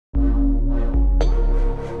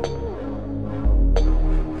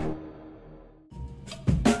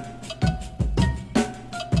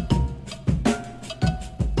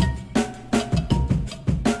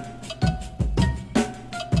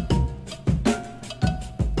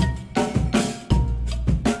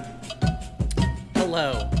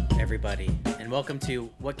Hello, everybody, and welcome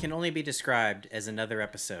to what can only be described as another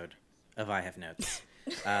episode of I Have Notes.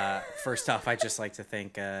 First off, I'd just like to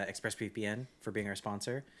thank ExpressVPN for being our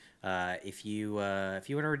sponsor. If you want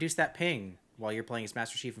to reduce that ping while you're playing as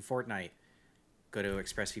Master Chief in Fortnite, go to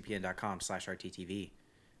expressvpn.com/rttv.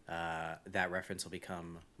 That reference will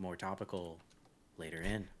become more topical later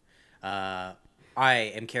in. I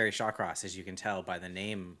am Kerry Shawcross, as you can tell by the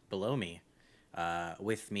name below me.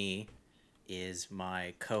 With me is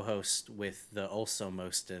my co-host with the also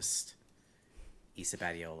mostest, Yssa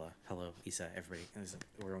Badiola. Hello, Yssa, everybody.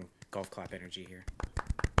 We're on golf clap energy here.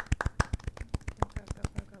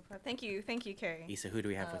 Thank you, Kerry. Yssa, who do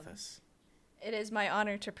we have with us? It is my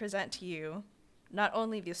honor to present to you not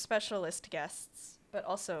only the specialist guests, but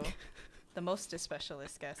also the mostest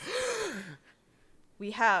specialist guests.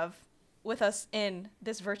 We have with us in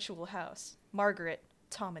this virtual house, Margaret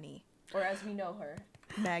Tominey, or as we know her,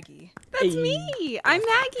 Maggie. That's me. I'm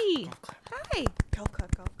Maggie. Hi. Golf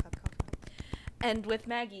clap. And with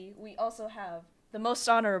Maggie, we also have the most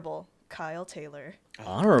honorable Kyle Taylor.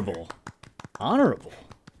 Honorable. I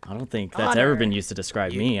don't think that's ever been used to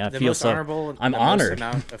describe me. I feel so. I'm honored. The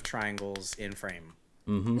most amount of triangles in frame.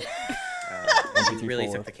 Mm-hmm. You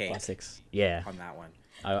really took the cake. 5, 6. Yeah. On that one.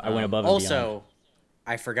 I went above and beyond. Also,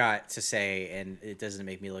 I forgot to say, and it doesn't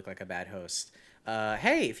make me look like a bad host.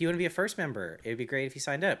 Hey, if you want to be a first member, it would be great if you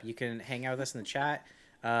signed up. You can hang out with us in the chat.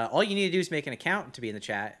 All you need to do is make an account to be in the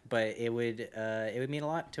chat, but it would mean a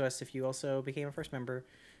lot to us if you also became a first member,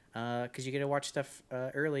 because you get to watch stuff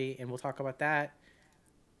early, and we'll talk about that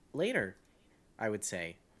later, I would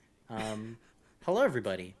say. Hello,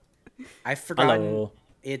 everybody. I've forgotten. Hello.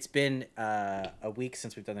 It's been a week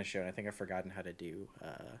since we've done this show, and I think I've forgotten how to do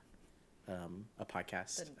a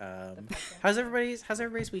podcast. How's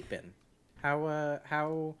everybody's week been?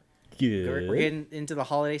 How Good. We're getting into the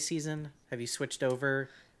holiday season. Have you switched over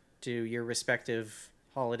to your respective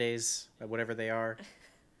holidays, whatever they are?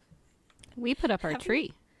 We put up our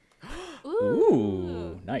tree.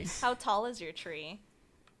 Ooh, nice. How tall is your tree?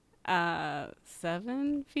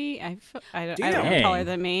 7 feet. I don't Dang. know, taller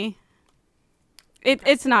than me.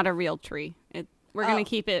 It's not a real tree. We're gonna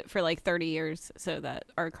keep it for like 30 years so that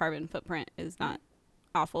our carbon footprint is not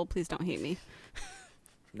awful. Please don't hate me.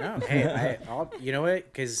 No, hey, you know what?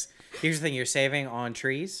 Because here's the thing: you're saving on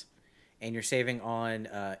trees, and you're saving on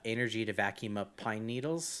energy to vacuum up pine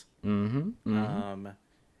needles. And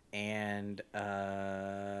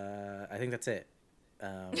I think that's it.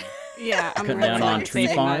 Yeah, I'm Cutting really down on not tree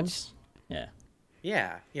saying farms. much.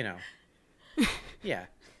 Yeah, you know. Yeah,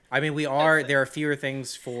 I mean, there are fewer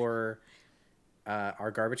things for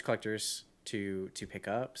our garbage collectors to pick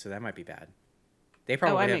up, so that might be bad. They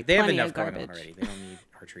probably have plenty enough of going on garbage. already. They don't need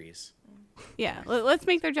our trees. Yeah, let's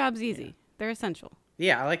make their jobs easy. Yeah. They're essential.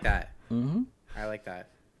 Yeah, I like that. Mm-hmm. I like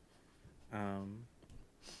that.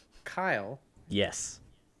 Kyle. Yes.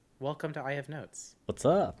 Welcome to I Have Notes. What's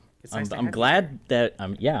up? It's nice to I'm have glad that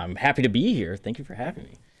I'm happy to be here. Thank you for having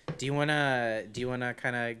me. Do you wanna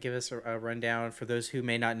kind of give us a rundown for those who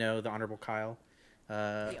may not know the Honorable Kyle?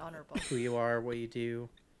 The honorable. Who you are, what you do.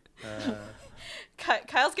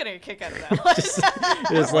 Kyle's getting a kick out of that one.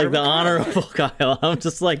 It's like the honorable Kyle. I'm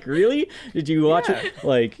just like, really? Did you watch it?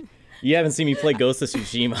 Like, you haven't seen me play Ghost of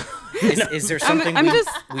Tsushima. Is there something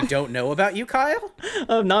we don't know about you, Kyle?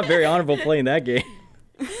 I'm not very honorable playing that game.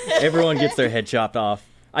 Everyone gets their head chopped off.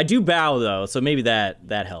 I do bow though, so maybe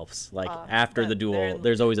that helps. Like after the duel,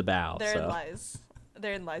 there's always a bow.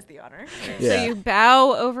 Therein lies the honor. Yeah. So you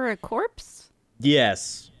bow over a corpse?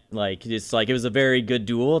 Yes. Like it's like it was a very good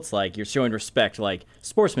duel. It's like you're showing respect, like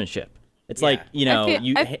sportsmanship. It's like, you know,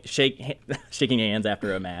 shaking hands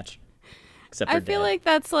after a match. Except I feel like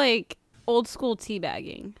that's like old school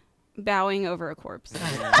teabagging, bowing over a corpse.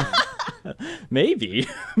 Maybe.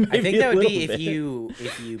 I think that would be if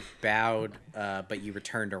you bowed, but you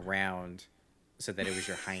returned around so that it was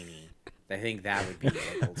your hiney. I think that would be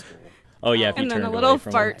like old school. Oh yeah, if you and then turned a little away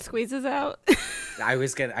from fart it. squeezes out. I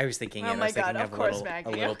was thinking. Oh my God! Of Of course, a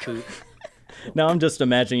Maggie. little poop. Now I'm just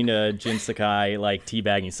imagining Jin Sakai like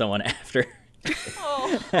teabagging someone after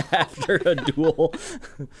after a duel.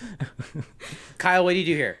 Kyle, what do you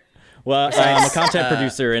do here? Well, I'm a content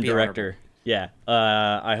producer and be director. Yeah,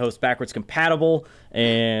 I host Backwards Compatible,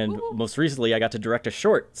 and most recently I got to direct a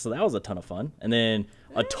short, so that was a ton of fun. And then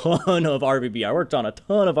a ton of RVB. I worked on a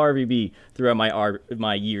ton of RVB throughout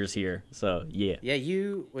my years here. So yeah. Yeah,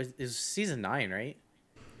 it was season 9, right?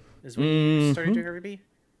 Is when you started doing RVB?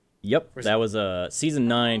 Yep, that was season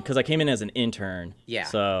 9 because I came in as an intern. Yeah.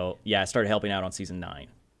 So yeah, I started helping out on season 9.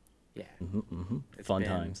 Yeah. Fun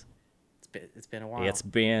times. It's been a while. It's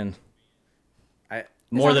been.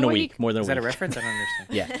 More than a week? week. More than Is a that a week. reference? I don't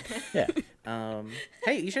understand. Yeah.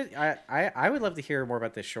 Hey, you should. I would love to hear more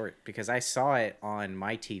about this short because I saw it on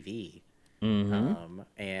my TV.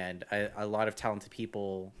 And a lot of talented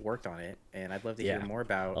people worked on it, and I'd love to hear more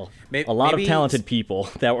about a lot of talented people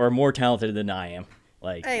that were more talented than I am.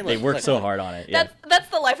 Like, Hey, they look, worked look, so look. hard on it. Yeah. That's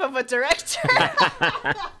the life of a director.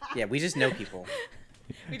 Yeah, we just know people.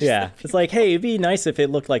 Yeah, it's like, hey, it'd be nice if it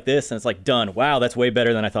looked like this, and it's like, done. Wow, that's way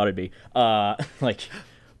better than I thought it'd be.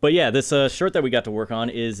 But yeah, this short that we got to work on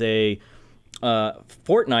is a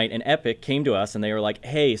Fortnite and Epic came to us, and they were like,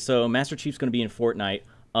 hey, so Master Chief's going to be in Fortnite.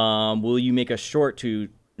 Will you make a short to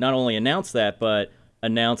not only announce that, but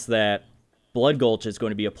announce that Blood Gulch is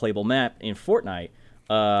going to be a playable map in Fortnite?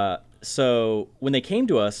 So when they came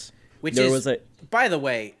to us, By the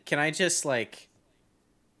way, can I just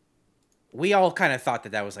we all kind of thought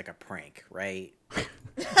that was like a prank, right?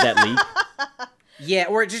 that leak. Yeah,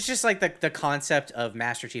 or just like the concept of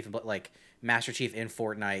Master Chief in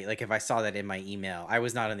Fortnite. Like if I saw that in my email, I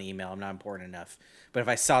was not in the email. I'm not important enough. But if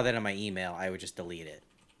I saw that in my email, I would just delete it.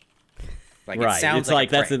 Like right. It sounds it's like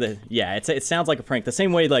a prank. it sounds like a prank. The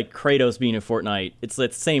same way like Kratos being in Fortnite. It's the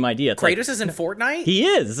same idea. It's Kratos is in Fortnite? He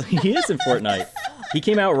is. He is in Fortnite. He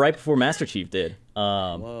came out right before Master Chief did.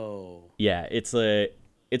 Whoa. Yeah, it's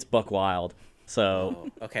buck wild. So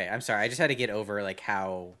Whoa. Okay, I'm sorry. I just had to get over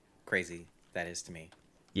how crazy that is to me.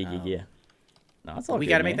 Yeah. No, it's all We good,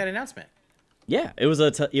 got to man. make that announcement. Yeah, it was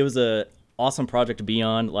a awesome project to be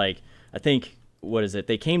on. Like, I think, what is it?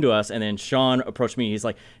 They came to us, and then Sean approached me. He's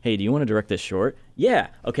like, hey, do you want to direct this short? Yeah.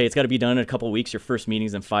 Okay, it's got to be done in a couple of weeks. Your first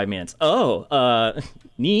meeting's in 5 minutes. Oh,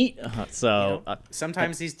 neat. So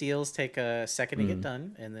sometimes these deals take a second to get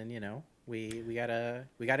done, and then we gotta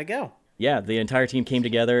go. Yeah, the entire team came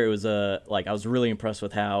together. It was I was really impressed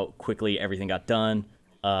with how quickly everything got done.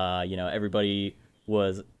 Everybody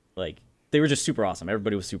was they were just super awesome.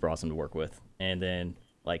 Everybody was super awesome to work with, and then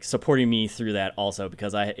supporting me through that also,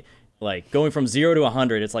 because I going from 0 to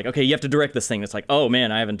 100. It's like, okay, you have to direct this thing. It's like, oh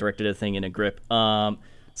man, I haven't directed a thing in a grip.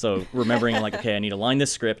 So remembering okay, I need to line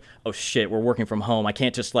this script. Oh shit, we're working from home. I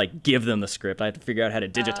can't just give them the script. I have to figure out how to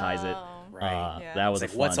digitize it. Right. That was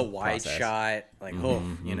It's a what's a fun wide process. shot?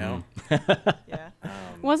 Yeah.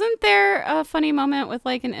 Wasn't there a funny moment with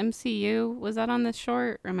an MCU? Was that on this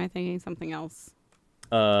short, or am I thinking something else?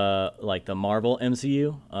 The Marvel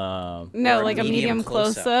MCU. No, Or like a medium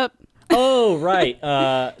close up. Oh, right.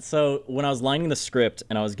 So when I was lining the script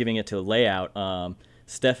and I was giving it to layout,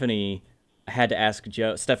 Stephanie had to ask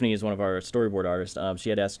Joe. Stephanie is one of our storyboard artists. She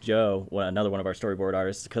had to ask Joe, another one of our storyboard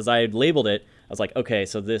artists, because I had labeled it. I was like, okay,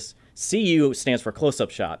 so this CU stands for close-up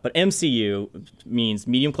shot, but MCU means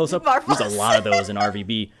medium close-up. There's a lot of those in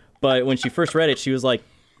RVB. But when she first read it, she was like,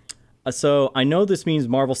 so I know this means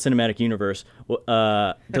Marvel Cinematic Universe.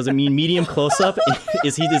 Does it mean medium close-up?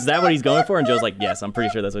 Is that what he's going for? And Joe's like, yes, I'm pretty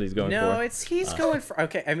sure that's what he's going for. No, he's going for.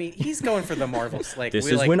 Okay, I mean, he's going for the Marvels. This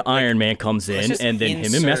is when Iron Man comes in, and then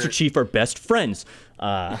him and Master Chief are best friends.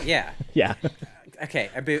 Yeah. Yeah. Okay,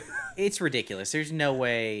 but it's ridiculous. There's no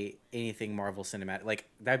way anything Marvel Cinematic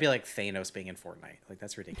that'd be like Thanos being in Fortnite.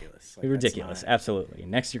 That's ridiculous. Ridiculous, absolutely.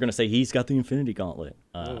 Next, you're gonna say he's got the Infinity Gauntlet.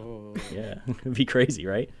 Yeah, it'd be crazy,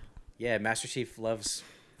 right? Yeah, Master Chief loves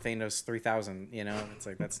Thanos 3000. It's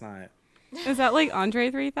that's not. Is that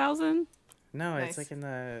Andre 3000? No, Nice. it's in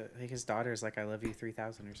I think his daughter's I love you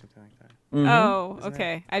 3000 or something like that. Oh, Isn't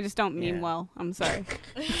okay. I just don't meme Yeah. well. I'm sorry.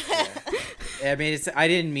 I mean, I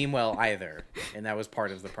didn't mean well either, and that was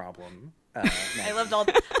part of the problem. I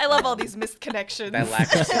love all these missed connections. That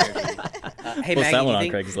lack of synergy. Hey, Post Maggie, that do one you on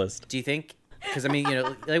think, Craigslist. do you think? Because I mean,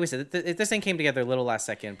 like we said, this thing came together a little last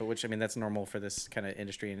second, but which I mean, that's normal for this kind of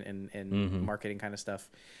industry and marketing kind of stuff.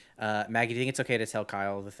 Maggie, do you think it's okay to tell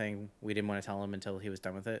Kyle the thing we didn't want to tell him until he was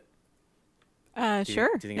done with it? Sure.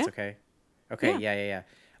 Do you think it's okay? Okay, yeah.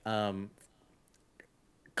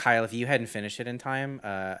 Kyle, if you hadn't finished it in time,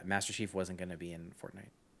 Master Chief wasn't going to be in Fortnite.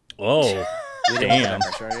 Oh, We didn't damn.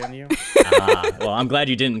 put that pressure on you. Well, I'm glad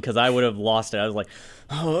you didn't, because I would have lost it. I was like,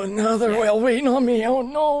 oh no, they're well waiting on me. Oh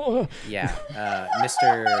no. Yeah,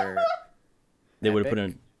 Mr. They would have put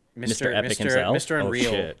Epic? in Mr. Epic himself. Mr. Unreal.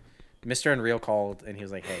 Oh, shit. Mr. Unreal called and he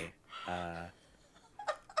was like, "Hey,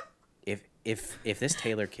 if this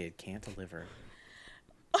Taylor kid can't deliver,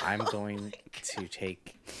 I'm going to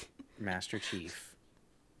take Master Chief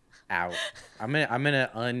out. I'm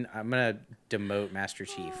gonna demote Master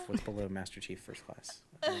Chief. What's below Master Chief first class?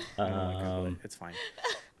 It's fine.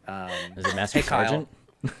 Is it Master Hey, Kyle. Sergeant?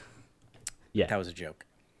 Yeah. That was a joke.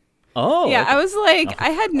 Oh. Yeah, okay. I was like, I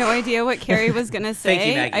had no idea what Kerry was gonna say. Thank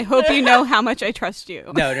you, Maggie. I hope you know how much I trust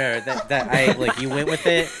you. No, that I you went with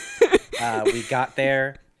it. We got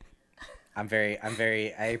there.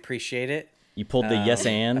 I appreciate it. You pulled the yes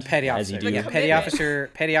and a petty as officer. you do. Yeah,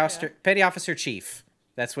 petty officer chief.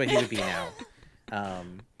 That's what he would be now. I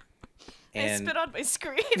And spit on my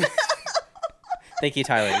screen. thank you,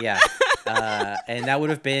 Tyler. Yeah, and that would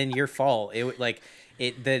have been your fault. It would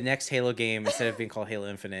the next Halo game, instead of being called Halo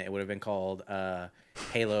Infinite, it would have been called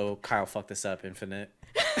Halo Kyle fucked this up Infinite.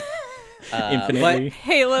 Infinitely.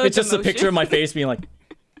 Halo. It's just a demotion. picture of my face being like,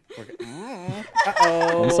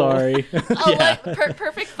 Uh-oh. I'm sorry. Oh, Yeah. like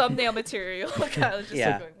perfect thumbnail material. Kyle is just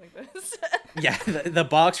Yeah. going like this. Yeah, the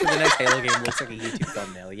box for the next Halo game looks like a YouTube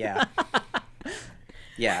thumbnail. Yeah.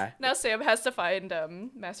 Yeah. Now Sam has to find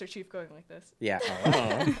Master Chief going like this. Yeah.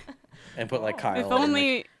 And put like Kyle. If and,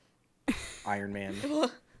 only, like, Iron Man.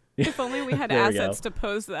 if only we had There we assets go. to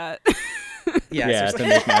pose that. Yeah. Yeah, seriously. to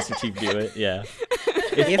make Master Chief do it. Yeah.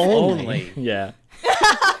 If only. Yeah.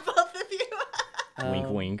 Both of you. Wink,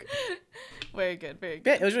 wink. Very good. Very good.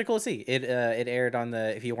 Yeah, it was really cool to see. It aired on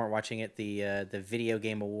the, if you weren't watching it, the Video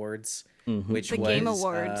Game Awards, which The was Game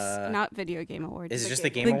Awards, not Video Game Awards. Is it The just the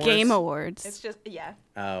Game Game the Awards? Game Awards. It's just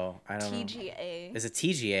Oh, I don't know. TGA. Is it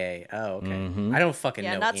TGA? Oh, okay. I don't fucking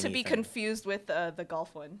Yeah, know. not to be anything. confused with the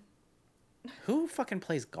golf one. Who fucking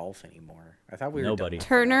plays golf anymore? I thought we were Nobody. done with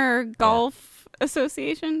Turner Golf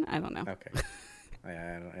Association. I don't know. that. Okay.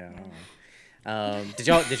 I don't know. Did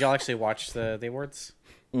y'all actually watch the awards?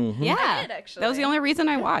 Yeah, I did, actually. that was the only reason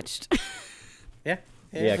I watched. Yeah.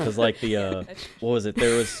 Yeah, because like the what was it?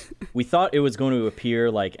 We thought it was going to appear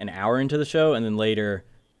like an hour into the show, and then later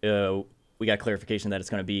we got clarification that it's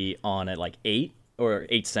going to be on at like 8 or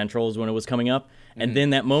 8 Central is when it was coming up, and then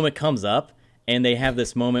that moment comes up, and they have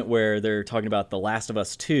this moment where they're talking about The Last of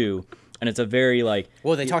Us 2, and it's a very like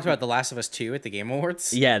Well, they talked about The Last of Us 2 at the Game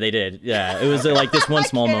Awards. yeah, they did. Yeah, it was like this one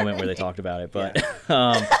small moment where they talked about it, but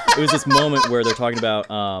it was this moment where they're talking about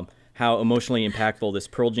how emotionally impactful this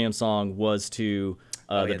Pearl Jam song was to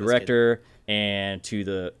yeah, the that's director and to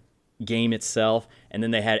the game itself, and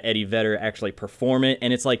then they had Eddie Vedder actually perform it,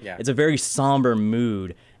 and it's like it's a very somber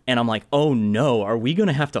mood, and I'm like, oh no, are we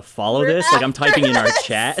gonna have to follow this? Like I'm typing in our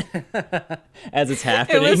chat as it's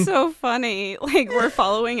happening. It was so funny. Like we're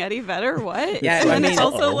following Eddie Vedder. What? Yeah, and I then mean- it's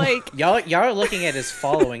also like Y'all are looking at as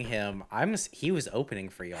following him. He was opening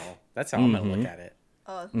for y'all. That's how I'm gonna look at it.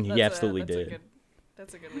 Oh, He absolutely did.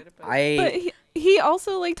 That's a good way to put it. But he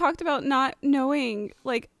also like talked about not knowing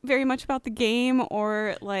like very much about the game,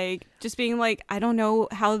 or like just being like, I don't know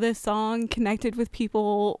how this song connected with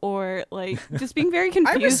people, or like just being very I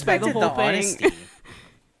confused by the respected whole the thing. honesty.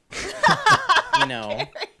 You know.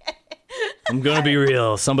 I'm gonna be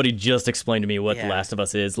real. Somebody just explained to me what Yeah. The Last of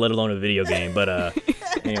Us is, let alone a video game. But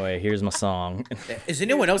anyway, here's my song. Is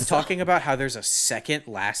anyone else talking about how there's a second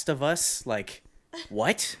Last of Us? Like,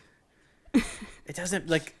 what? It doesn't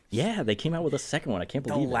like Yeah, they came out with a second one. I can't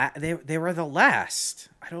believe it. they were the last.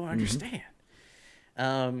 I don't understand.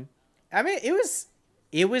 I mean,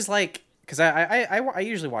 it was like, because I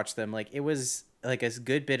usually watch them, like it was like a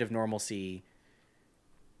good bit of normalcy.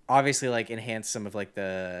 Obviously, like enhanced some of like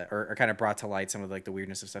or kind of brought to light some of like the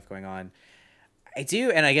weirdness of stuff going on. I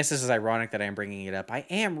do, and I guess this is ironic that I'm bringing it up. I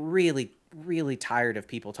am really, really tired of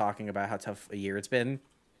people talking about how tough a year it's been.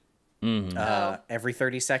 Every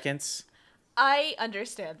 30 seconds. I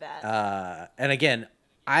understand that. And again,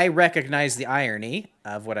 I recognize the irony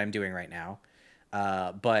of what I'm doing right now.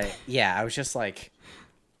 But yeah, I was just like,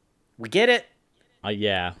 we get it.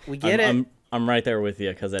 Yeah, We get it. I'm right there with you,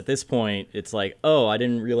 because at this point, it's like, oh, I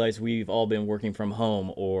didn't realize we've all been working from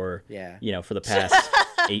home, or for the past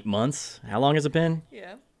 8 months. How long has it been?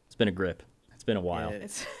 Yeah. It's been a grip. It's been a while.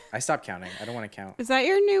 I stopped counting. I don't want to count. Is that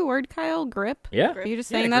your new word, Kyle? Grip? Yeah. Are you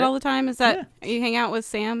just Yeah, saying that grip. all the time? Is that you hang out with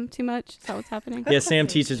Sam too much? Is that what's happening? Yeah, Sam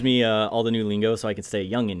teaches me all the new lingo so I can stay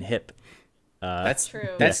young and hip. That's True.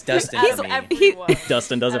 That's Dustin Out for of me. everyone.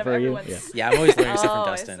 Dustin does Out it of for you? everyone's- Yeah. Yeah, I'm always learning stuff Oh,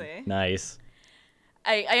 from I Dustin. see. Nice.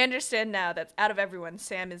 I understand now that out of everyone,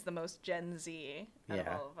 Sam is the most Gen Z out of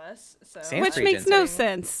Yeah. all of us. So Sam's Which pretty makes Gen no Z.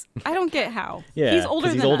 sense. I don't get how. Yeah, he's older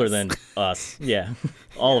 'cause than he's older us. than us. Yeah,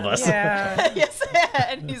 all of us. Yeah. yes,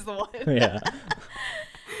 and he's the one. Yeah.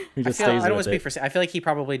 He just I stays don't want with to speak it. for Sam. I feel like he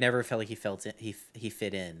probably never felt like he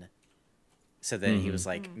fit in. So then he was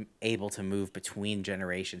like able to move between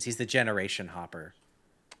generations. He's the generation hopper.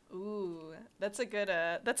 Ooh, that's a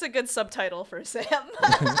good subtitle for Sam.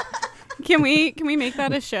 Can we make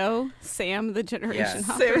that a show? Sam, the generation Yeah.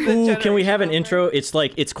 hopper. Sam the Ooh, can we have an generation intro? It's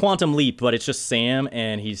like it's Quantum Leap, but it's just Sam,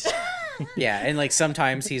 and he's Yeah, and like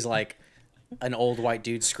sometimes he's like an old white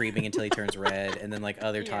dude screaming until he turns red, and then like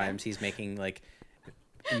other times he's making like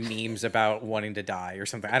memes about wanting to die or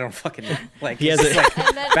something. I don't fucking know. Like He has it's it- like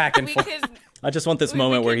And then back and we forth. could I just want this We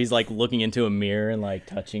moment where could- he's like looking into a mirror and like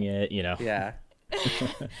touching it, you know. Yeah.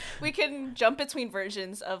 we can jump between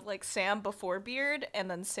versions of like Sam before beard and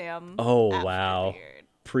then Sam. Oh, after wow. Beard.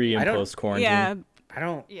 Pre and I don't- post quarantine. Yeah, I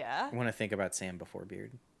don't Yeah. want to think about Sam before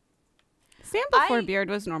beard. Sam before I- beard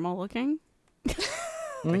was normal looking.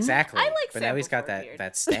 Exactly. I like but Sam now he's got before that beard.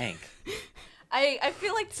 that stank. I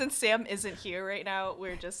feel like since Sam isn't here right now,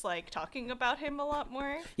 we're just like talking about him a lot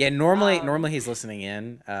more. Yeah, normally he's listening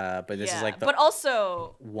in, but this is like the but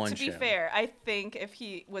also one to be show. fair, I think if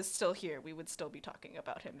he was still here, we would still be talking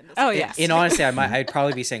about him in this. Oh, case. yeah. in honesty, I'd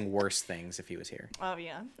probably be saying worse things if he was here. Oh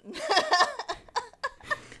yeah.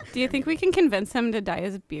 Do you think we can convince him to dye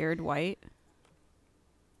his beard white?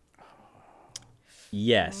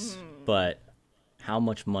 Yes, but how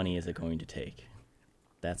much money is it going to take?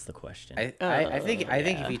 That's the question. I think yeah.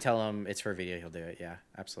 if you tell him it's for video, he'll do it. Yeah,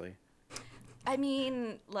 absolutely. I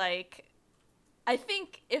mean, like, I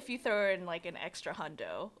think if you throw in like an extra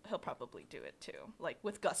hundo, he'll probably do it too, like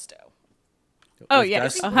with gusto. Oh With yeah,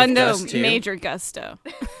 Gus- a with hundo, Gus too? major gusto.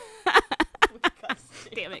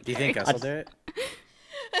 Damn it! Do you think Kerry. Gus will do it?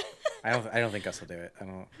 I don't think Gus will do it.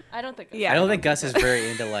 I don't think. Yeah. I don't think Gus is very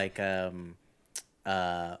into like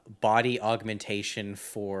body augmentation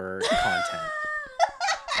for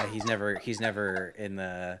content. He's never in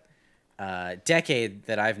the decade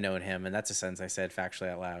that I've known him, and that's a sentence I said factually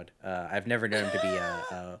out loud. I've never known him to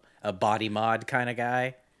be a body mod kind of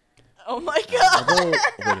guy. Oh my god. Although, wait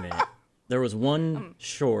a minute. There was one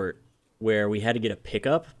short where we had to get a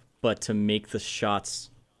pickup, but to make the shots,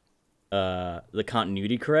 the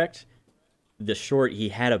continuity correct, the short, he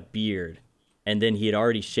had a beard, and then he had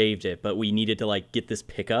already shaved it, but we needed to, like, get this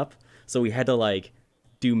pickup, so we had to, like,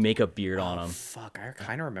 do makeup beard on him. Fuck, I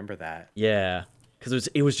kind of remember that. Yeah, because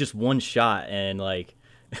it was just one shot, and, like,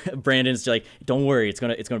 Brandon's like, don't worry, it's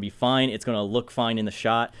gonna be fine, it's gonna look fine in the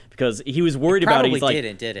shot, because he was worried about it. Probably He's like,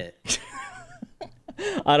 didn't, did it?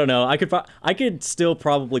 I don't know. I could still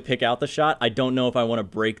probably pick out the shot. I don't know if I want to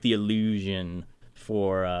break the illusion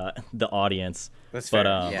for the audience. That's fair.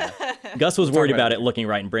 But yeah. Gus was worried about about it. it looking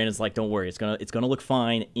right, and Brandon's like, "Don't worry, it's gonna look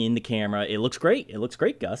fine in the camera. It looks great. It looks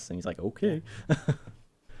great, Gus." And he's like, "Okay."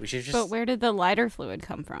 We should just. But where did the lighter fluid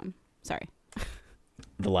come from? Sorry,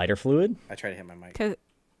 The lighter fluid. I tried to hit my mic.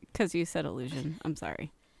 because you said illusion. I'm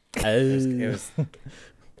sorry. It was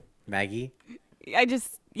Maggie. I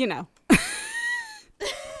just,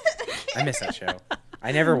 I miss that show.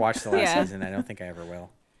 I never watched the last Yeah. season. I don't think I ever will.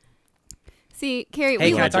 See, Kerry, Hey,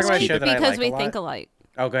 we can I look talk about a alike show that I because like we a lot? think alike.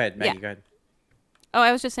 Oh, go ahead, Maggie. Yeah. Go ahead. Oh,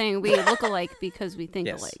 I was just saying we look alike because we think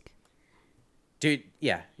Yes. alike. Dude,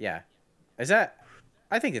 yeah. Is that?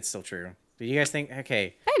 I think it's still true. Do you guys think?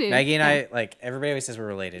 Okay, I do, Maggie and yeah. I, like, everybody always says we're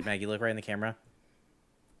related. Maggie, look right in the camera.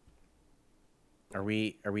 Are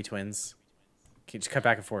we twins? Can you just cut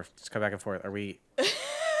back and forth? Are we?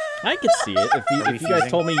 I could see it. If you guys fusing?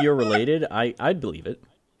 told me you're related, I'd believe it.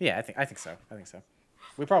 Yeah, I think so.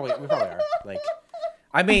 We probably are. Like,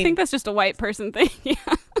 I I mean, think that's just a white person thing. Yeah.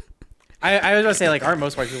 I was gonna say, like, aren't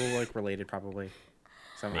most white people like related? Probably.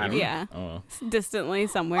 Some, I don't know. Yeah. Oh. Distantly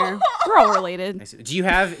somewhere. We're all related. I see. Do you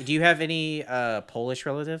have any Polish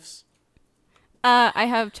relatives? I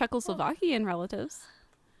have Czechoslovakian relatives.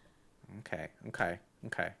 Okay.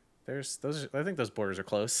 There's those. I think those borders are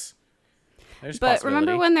close. There's But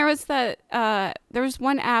remember possibility. when there was there was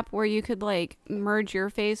one app where you could like merge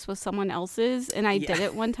your face with someone else's, and I did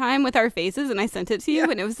it one time with our faces, and I sent it to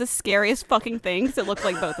you, and it was the scariest fucking thing 'cause it looked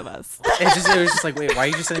like both of us. It was just like, wait, why are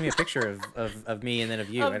you just sending me a picture of me and then of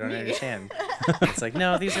you? Of I don't me. understand. It's like,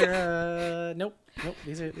 no, these are nope,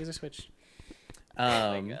 these are switched.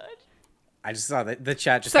 Oh my god. I just saw the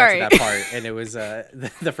chat just Sorry. got to that part, and it was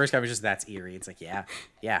the first guy was just, that's eerie. It's like, yeah.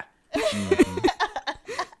 Mhm.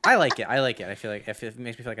 I like it. I feel like it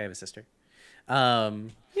makes me feel like I have a sister.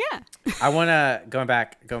 Yeah. I want to going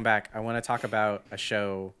back. I want to talk about a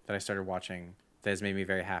show that I started watching that has made me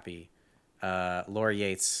very happy. Laura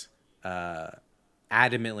Yates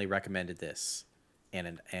adamantly recommended this,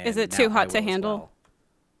 and Is it now too I hot to will as handle? well.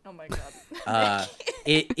 Oh my god.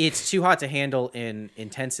 It's too hot to handle in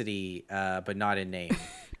intensity, but not in name.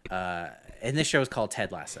 And this show is called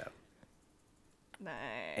Ted Lasso,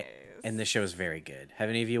 Nice. and this show is very good. Have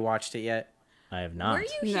any of you watched it yet? I have not. Were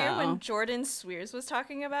you here No. when Jordan Swears was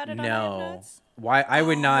talking about it on No. Notes? Why I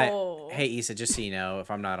would Oh. not. Hey, Yssa, just so you know, if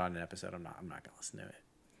I'm not on an episode, I'm not gonna listen to it.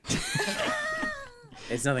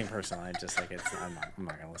 It's nothing personal. I just like I'm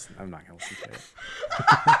not gonna listen. I'm not gonna listen to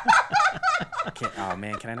it. Oh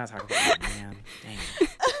man, can I not talk about it? Man, dang it.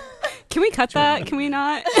 Can we cut that? Can we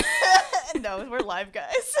not? No, we're live,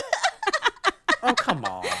 guys. Oh, come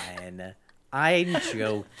on. I'm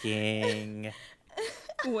joking.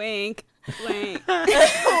 Wink. Wink. Wink,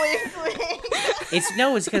 wink.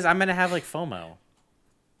 It's because I'm gonna have like FOMO.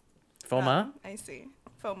 FOMA? I see.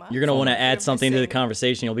 FOMA. You're gonna want to add You're something to the missing-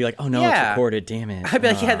 conversation. You'll be like, "Oh no, it's Yeah. recorded. Damn it." I'd be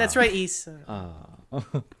like, yeah, that's right, Yssa.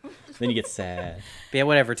 Then you get sad. But yeah,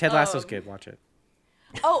 whatever. Ted Lasso's good. Watch it.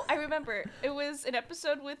 Oh, I remember. It was an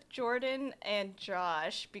episode with Jordan and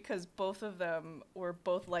Josh because both of them were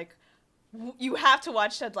both like, you have to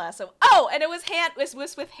watch Ted Lasso. Oh, and it was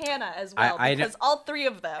with Hannah as well because all three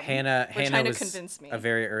of them Hannah were trying was to convince me. a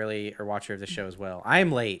very early watcher of the show as well. I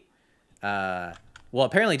am late. Well,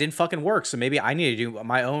 apparently it didn't fucking work, so maybe I need to do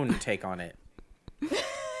my own take on it.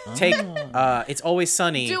 It's Always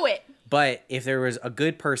Sunny. Do it. But if there was a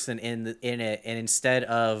good person in it, and instead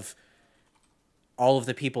of all of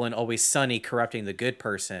the people in Always Sunny corrupting the good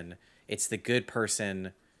person, it's the good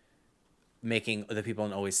person making the people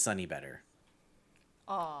in Always Sunny better.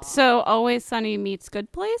 Aww. So Always Sunny meets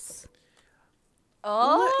Good Place?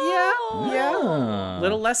 Oh. Yeah.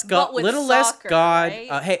 Little less But with less soccer, God.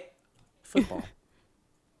 right? Hey, football.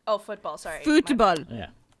 Oh, football. Sorry. Football. Yeah.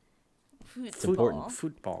 It's important.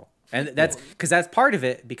 Football. And that's part of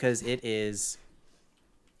it, because it is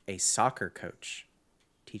a soccer coach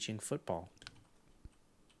teaching football.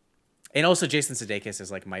 And also Jason Sudeikis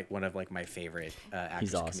is like one of my favorite actors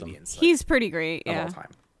He's and awesome. comedians. Like, He's pretty great, of yeah. all time.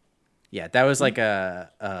 Yeah, that was like I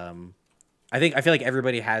feel like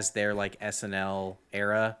everybody has their like SNL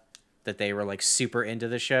era that they were like super into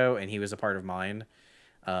the show, and he was a part of mine.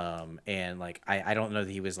 And like I don't know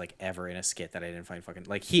that he was like ever in a skit that I didn't find fucking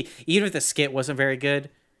like even if the skit wasn't very good,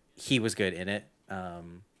 he was good in it.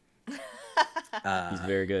 He's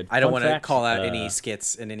very good. I don't Fun want to fact, call out any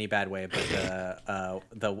skits in any bad way, but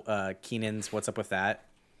the Keenan's What's Up With That?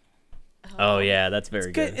 Oh yeah, that's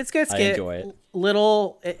very good. It's good skit. I enjoy it.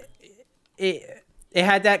 Little it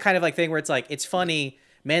had that kind of like thing where it's like, it's funny,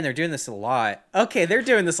 man, they're doing this a lot. Okay, they're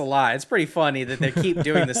doing this a lot. It's pretty funny that they keep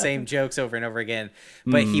doing the same jokes over and over again.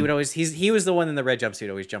 But he would always he was the one in the red jumpsuit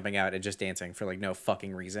always jumping out and just dancing for like no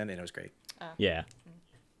fucking reason, and it was great. Yeah.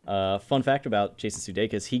 Fun fact about Jason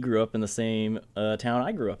Sudeikis: he grew up in the same town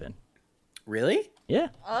I grew up in. Really? Yeah.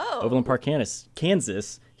 Oh. Overland Park,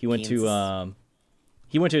 Kansas. He went to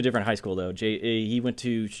he went to a different high school though. He went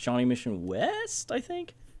to Shawnee Mission West, I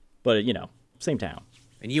think. But same town.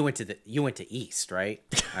 And you went to East, right?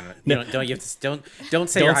 I don't don't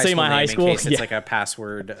say Don't your high say school my name high school. in case it's Yeah. like a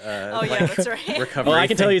password. Oh yeah, that's right. Recovery. Well, I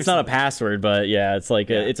can tell you thing it's or not a something. password, but yeah, it's like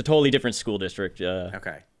it's a totally different school district.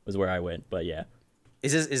 Okay. Was where I went, but yeah.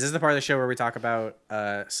 Is this the part of the show where we talk about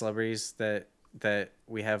celebrities that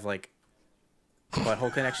we have like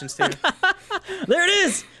butthole connections to? There it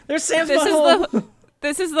is. There's Sam's This butthole.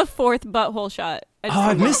 this is the fourth butthole shot. Oh,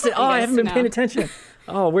 I missed it. Oh, I haven't been paying attention. attention.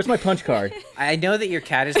 Oh, where's my punch card? I know that your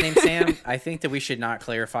cat is named Sam. I think that we should not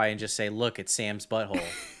clarify and just say, look, it's Sam's butthole.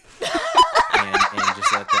 and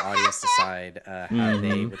just let the audience decide how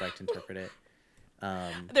they would like to interpret it.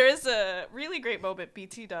 There is a really great moment,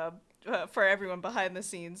 BT Dub, for everyone behind the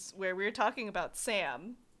scenes, where we were talking about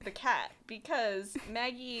Sam, the cat, because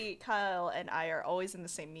Maggie, Kyle, and I are always in the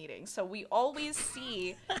same meeting. So we always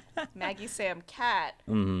see Maggie, Sam, cat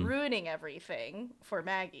ruining everything for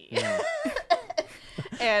Maggie.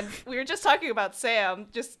 And we were just talking about Sam,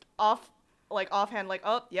 just offhand, like,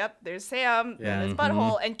 oh, yep, there's Sam, Yeah. his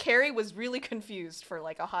butthole. And Kerry was really confused for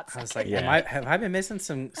like a hot I second. was like, Yeah. have I been missing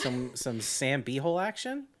some Sam beehole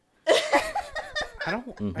action? I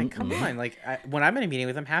don't. Like, come on. Like when I'm in a meeting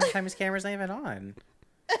with him, half the time his camera's not even on.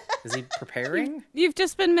 Is he preparing? You've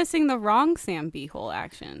just been missing the wrong Sam Beehole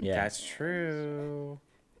action. Yeah. That's true.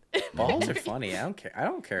 Balls are funny. I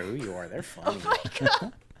don't care who you are. They're funny. Oh my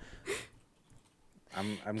god.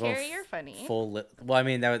 I'm going Kerry, you're funny. well, I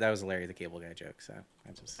mean that was Larry the Cable Guy joke. So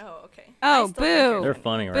I just. Oh, okay. Oh, I still think boo. you're They're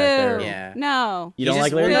funny. funny right Boo. there. Yeah. No. You don't He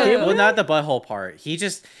like just- Larry well, the no, Cable? well, not the butthole part.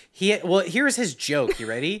 Here's his joke. You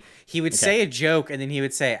ready? He would say a joke and then he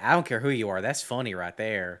would say, "I don't care who you are. That's funny right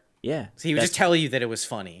there." Yeah. So he would just tell you that it was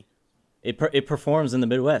funny. It performs in the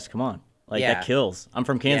Midwest. Come on. Like Yeah. that kills. I'm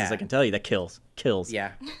from Kansas. Yeah. I can tell you that kills. Kills.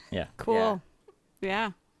 Yeah. Yeah. Cool.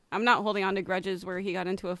 Yeah. I'm not holding on to grudges where he got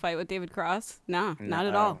into a fight with David Cross. No, not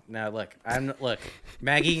at all. No, look,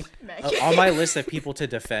 Maggie. Maggie. On my list of people to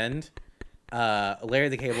defend, Larry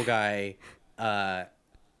the Cable Guy.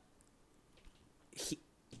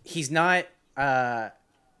 He's not.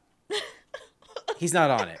 He's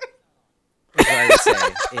not on it. Is what I would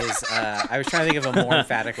say is. I was trying to think of a more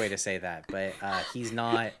emphatic way to say that, but he's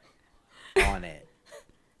not on it.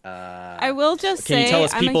 I will just Can say you tell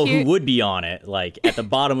us I'm a people who huge- would be on it, like at the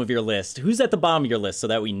bottom of your list? Who's at the bottom of your list so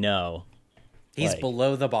that we know? He's Like-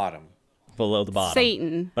 below the bottom. below the bottom.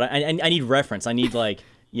 Satan. But I need reference. I need like,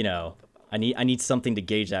 I need something to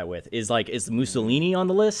gauge that with. Is Mussolini on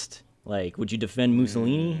the list? Like, would you defend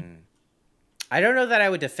Mussolini? I don't know that I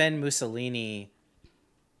would defend Mussolini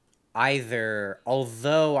either,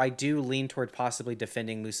 although I do lean toward possibly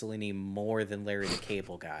defending Mussolini more than Larry the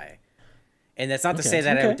Cable Guy. And that's not to say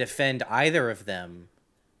that I would defend either of them.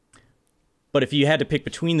 But if you had to pick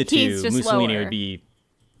between the two, Mussolini lower. would be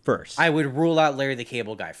first. I would rule out Larry the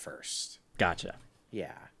Cable Guy first. Gotcha.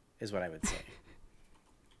 Yeah, is what I would say.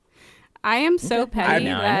 I am so petty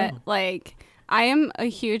I that, know. like, I am a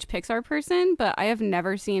huge Pixar person, but I have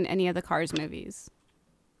never seen any of the Cars movies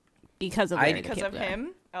because of Larry the Because Cable of Guy.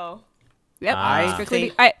 him? Oh. Yep. I strictly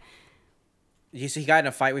think- So he got in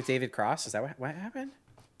a fight with David Cross? Is that what happened?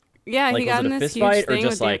 yeah, Like, he was got it in a this fist huge fight or thing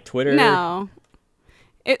just with like Twitter? No.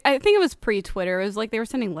 I think it was pre-Twitter. It was like they were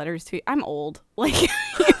sending letters to. I'm old. Like,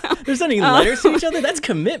 They're sending letters to each other? That's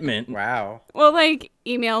commitment. Wow. well, like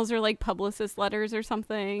emails or like publicist letters or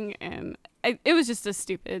something, and it was just a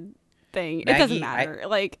stupid thing. It doesn't Maggie, matter.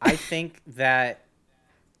 Like, I think that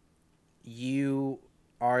you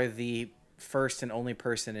are the first and only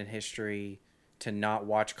person in history to not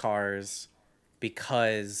watch Cars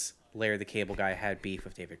because Larry the Cable Guy had beef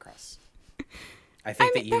with David Cross. I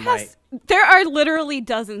think that you might. There are literally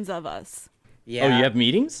dozens of us. Yeah. Oh, you have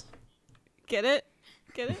meetings? Get it?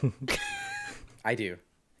 Get it? I do.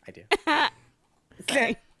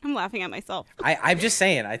 Sorry. I'm laughing at myself. I'm just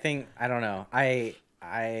saying. I think I don't know.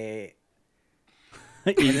 And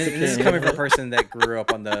this is coming from a person that grew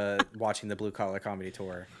up on watching the Blue Collar Comedy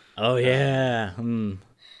Tour. Oh, yeah. I'm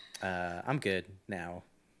good now.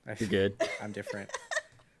 You're good. I'm different.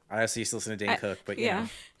 I also used to listen to Dane Cook, but yeah. yeah,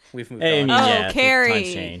 we've moved Hey, I on. mean, Oh, yeah, Carrie.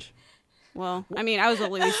 times change. Well, I mean, I was a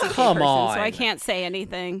Louis C.K. Come person, on. so I can't say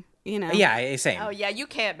anything. Yeah, same. Oh, yeah, you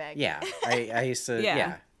can't, Maggie. Yeah, I used to. Yeah.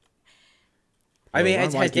 Yeah. I mean, Well,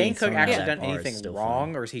 has liking Dane Cook some of actually that done bar is anything still wrong,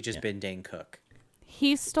 fun. or has he just been Dane Cook?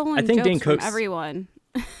 He's stolen I think jokes Dane from Cook's- everyone.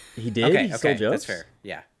 He did? He stole jokes? That's fair.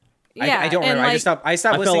 Yeah. Yeah, I don't and, remember. like, I stopped I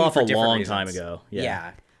listening fell off for a different long reasons. time ago.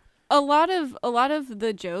 Yeah. A lot of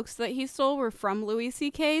the jokes that he stole were from Louis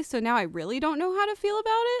C.K., so now I really don't know how to feel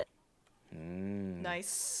about it.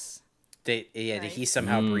 Nice. Did he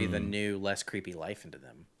somehow breathe a new, less creepy life into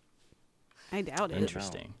them? I doubt it.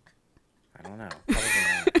 Interesting. I don't know. Probably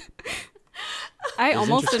not. I It's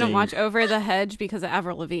almost didn't interesting. watch Over the Hedge because of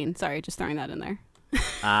Avril Lavigne. Sorry, just throwing that in there. You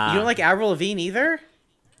don't like Avril Lavigne either?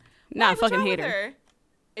 Nah, What's fucking wrong hate with her.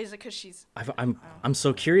 Is it because she's... I'm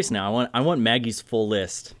so curious now. I want Maggie's full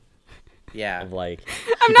list Yeah. of like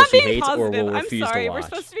I'm people not she being hates or positive. will I'm refuse sorry. to We're watch.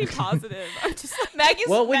 supposed to be positive. I'm just Maggie's...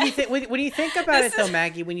 Well, when you think about it,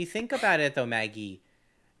 though, Maggie,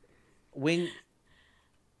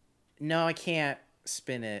 no, I can't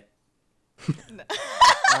spin it.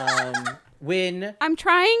 I'm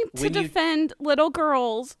trying to when you- defend little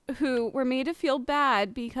girls who were made to feel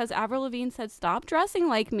bad because Avril Lavigne said stop dressing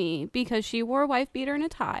like me because she wore a wife beater and a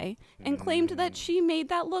tie and claimed that she made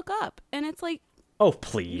that look up. And it's like, Oh,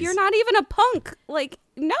 please. you're not even a punk. Like,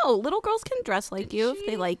 no, little girls can dress like you if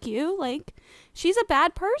they like you. Like, she's a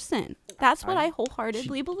bad person. That's what I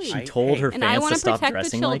wholeheartedly believe. She told her and I fans want to to stop protect the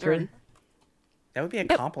dressing like her. children. That would be a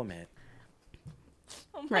compliment.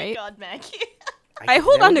 Oh my Right? God, Maggie. I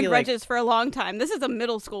hold that on would to be like- grudges for a long time. This is a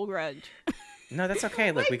middle school grudge. No, that's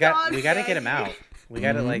okay. Look, my we God, got to get him Maggie. out. We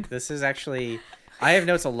got to like. This is actually. I have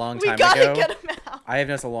notes a long We time gotta ago. get him out. I have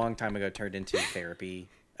notes a long time ago turned into therapy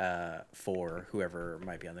for whoever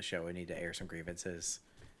might be on the show and need to air some grievances.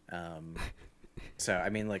 So I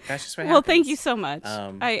mean, like that's just what Well, happens. thank you so much.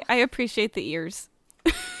 Um, I appreciate the ears.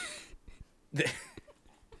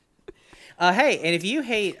 Hey, and if you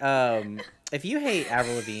hate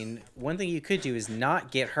Avril Lavigne, one thing you could do is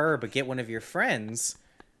not get her, but get one of your friends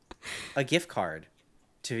a gift card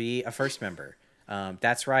to be a first member.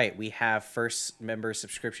 That's right. We have first member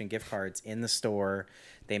subscription gift cards in the store.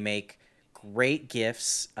 They make great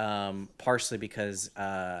gifts, partially because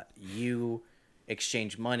you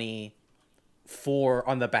exchange money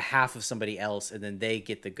on the behalf of somebody else, and then they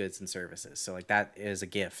get the goods and services. So like that is a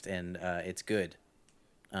gift, and it's good.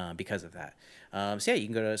 Because of that. So yeah, you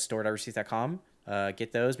can go to store.receipts.com,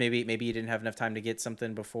 get those. Maybe you didn't have enough time to get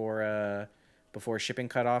something before shipping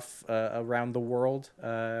cut off around the world,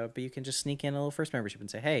 but you can just sneak in a little first membership and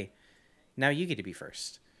say, hey, now you get to be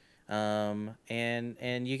first. And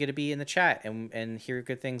you get to be in the chat and hear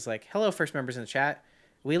good things like, hello, first members in the chat.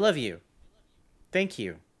 We love you. Thank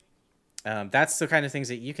you. That's the kind of things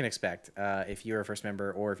that you can expect if you're a first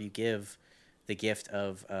member or if you give the gift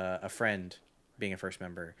of a friend being a first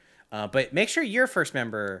member. But make sure you're a first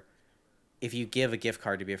member if you give a gift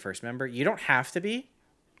card to be a first member. You don't have to be.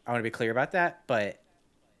 I want to be clear about that, but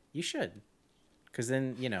you should, because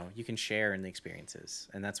then you can share in the experiences,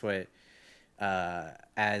 and that's what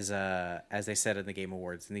as they said in the Game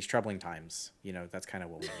Awards, in these troubling times, that's kind of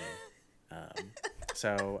what we need.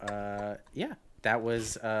 So yeah, that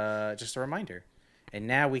was just a reminder, and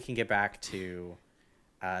now we can get back to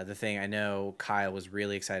the thing I know Kyle was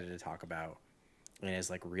really excited to talk about, and is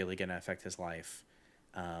like really gonna affect his life.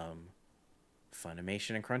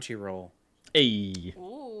 Funimation and Crunchyroll. Hey.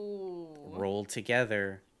 Ooh. Rolled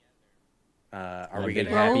together. Are we Big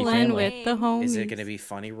gonna happy Rolling family. with the homies. Is it gonna be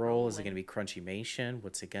Funny Roll? Is it gonna be Crunchymation?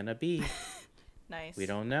 What's it gonna be? Nice. We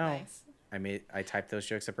don't know. Nice. I typed those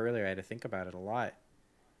jokes up earlier. I had to think about it a lot.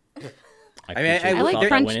 I mean, appreciate I the like thought that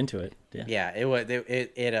Crunch- went into it. Yeah. Yeah,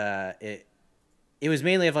 it was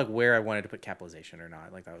mainly of like where I wanted to put capitalization or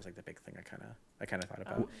not. Like that was like the big thing I kind of thought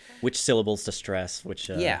about. Which syllables to stress? Which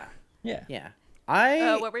Yeah. yeah.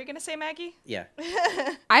 What were you gonna say, Maggie? Yeah.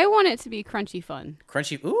 I want it to be crunchy fun.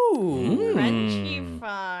 Crunchy. Ooh. Crunchy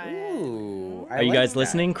fun. Ooh. I Are you like guys that.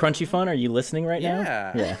 listening? Crunchy Fun? Are you listening right Yeah.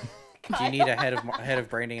 now? Yeah. Do you need a head of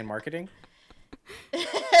branding and marketing?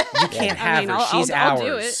 You can't have her. She's I'll ours.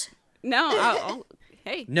 do it. No,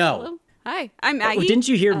 hey. No. Hello. Hi, I'm Oh, Maggie. didn't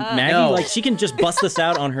you hear Maggie? No. Like she can just bust this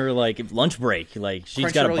out on her like lunch break. Like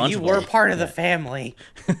she's got a Crunchyroll, bunch you of were them. part of the family.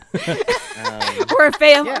 We're a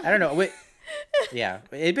family. Yeah, I don't know. Yeah,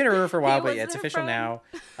 it'd been a rumor for a while, He but was yeah, it's their official now.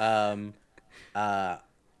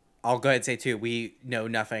 I'll go ahead and say too, we know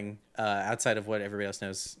nothing outside of what everybody else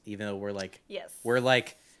knows, even though Yes. we're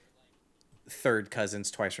like third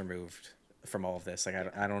cousins twice removed from all of this. Like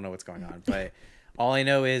I don't know what's going on, but all I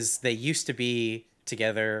know is they used to be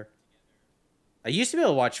together. I used to be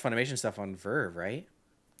able to watch Funimation stuff on Verve, right?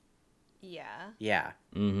 Yeah. Yeah.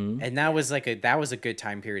 Mm-hmm. And that was a good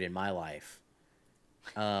time period in my life.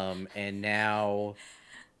 And now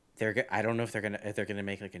I don't know if they're gonna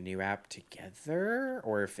make like a new app together,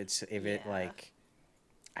 or if it like,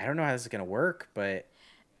 I don't know how this is gonna work, but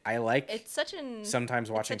I like It's such an sometimes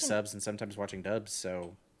watching such an- subs and sometimes watching dubs.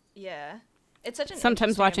 So yeah. It's such an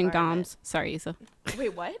Sometimes interesting watching environment. Doms. Sorry, Yssa.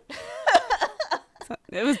 Wait, what?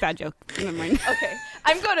 It was a bad joke. Never mind. Okay,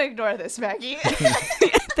 I'm going to ignore this, Maggie.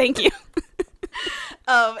 Thank you.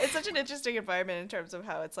 It's such an interesting environment in terms of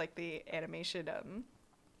how it's like the animation,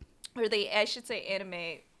 I should say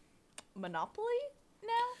anime monopoly now,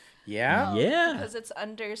 yeah. Yeah. because it's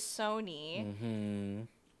under Sony, Mm-hmm.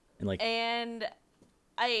 And like and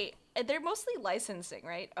they're mostly licensing,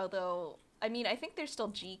 right? Although, I mean, I think there's still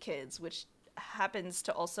G Kids, which happens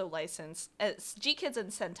to also license G Kids and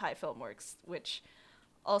Sentai Filmworks, which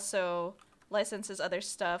also licenses other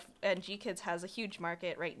stuff, and G Kids has a huge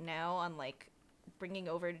market right now on like bringing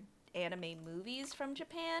over anime movies from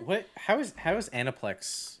Japan. How is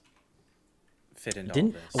Aniplex fit into all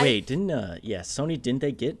didn't this? Sony didn't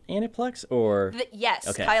they get Aniplex or Yes,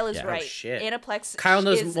 Okay, Kyle is yeah. right. Oh, shit. Aniplex. Kyle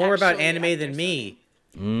knows is more about actually anime under than Sony. me.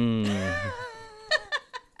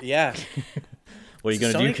 what Yeah. are you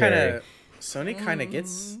gonna do, Kerry? Sony kind of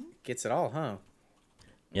gets it all, huh?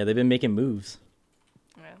 Yeah, they've been making moves.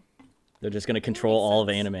 Yeah. They're just gonna control makes all of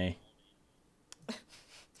sense. anime.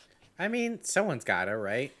 I mean, someone's gotta,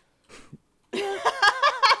 right?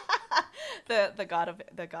 The god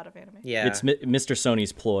of anime. Yeah. It's Mr.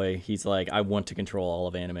 Sony's ploy. He's like, I want to control all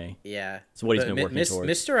of anime. Yeah. It's what he's But been working towards.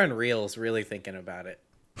 Mr. Unreal's really thinking about it.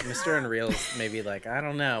 Mr. Unreal's maybe like, I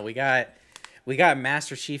don't know. We got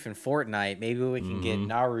Master Chief in Fortnite. Maybe we can get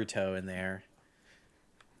Naruto in there.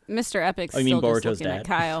 Mr. Epic's Oh, you mean still just Boruto's looking dad? at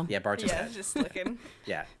Kyle. Yeah, Barto's Yeah, dead. just looking.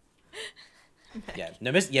 Yeah. Yeah.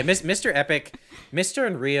 No, Mr. Epic, Mr.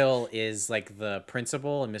 Unreal is like the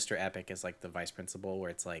principal, and Mr. Epic is like the vice principal, where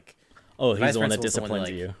it's like, Oh, he's vice the one that principal's the one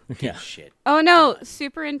disciplines that, you. like, Yeah. gets shit. Oh no,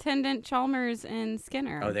 Superintendent Chalmers and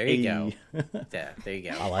Skinner. Oh, there you go. Hey. Yeah, there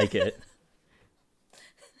you go. I like it.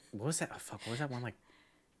 What was that? Oh, fuck. What was that one like?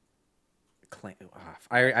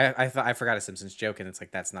 I forgot a Simpsons joke, and it's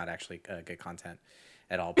like that's not actually good content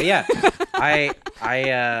at all. But yeah,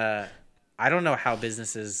 I don't know how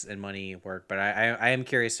businesses and money work, but I am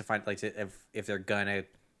curious to find like if they're gonna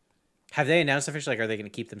have they announced officially, like, are they going to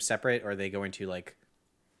keep them separate, or are they going to like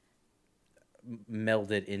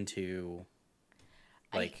meld it into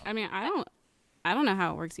like I mean, I don't know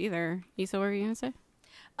how it works either. Yssa, what were you gonna say?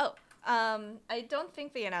 Oh, I don't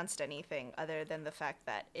think they announced anything other than the fact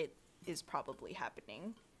that it is probably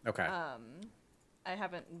happening. okay. I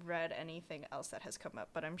haven't read anything else that has come up,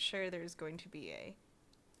 but I'm sure there's going to be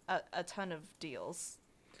a ton of deals.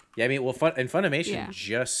 Yeah, I mean, well, Funimation Yeah.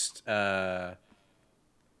 just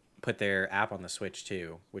put their app on the Switch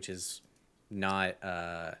too, which is not.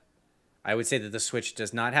 I would say that the Switch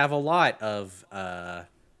does not have a lot of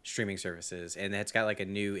streaming services, and it's got like a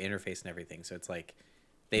new interface and everything. So it's like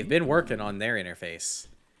they've been working on their interface.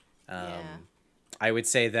 I would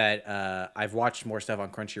say that I've watched more stuff on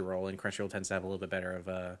Crunchyroll, and Crunchyroll tends to have a little bit better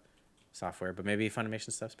of software, but maybe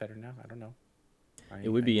Funimation stuff's better now. I don't know. It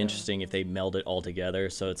would be interesting if they meld it all together.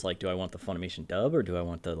 So it's like, do I want the Funimation dub or do I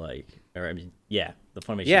want the the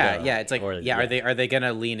Funimation dub? Yeah, it's like, or, are they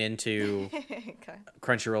gonna lean into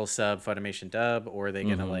Crunchyroll sub Funimation dub, or are they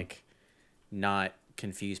gonna like not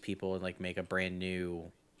confuse people and like make a brand new,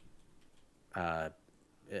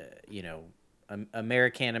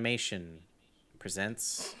 American Animation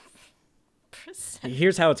presents?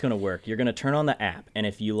 Here's how it's gonna work. You're gonna turn on the app, and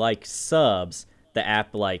if you like subs, the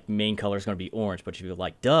app like main color is going to be orange, but if you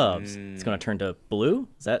like dubs, it's going to turn to blue.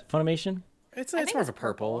 Is that Funimation? It's more of a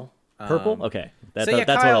purple. Purple? Okay. That's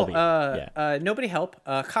Kyle, what I'll be. Nobody help.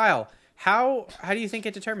 Kyle, how do you think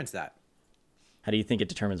it determines that? How do you think it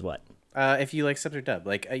determines what? If you like sub or dub,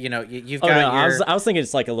 like you've got. No, I was thinking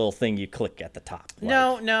it's like a little thing you click at the top.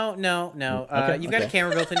 Like... No. You've got a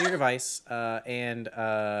camera built into your device, and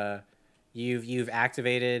you've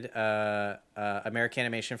activated American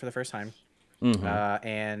Animation for the first time. Hey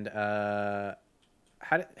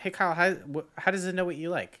Kyle, how does it know what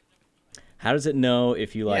you like? How does it know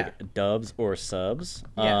if you like dubs or subs?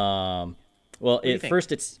 Well,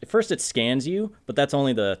 first it scans you, but that's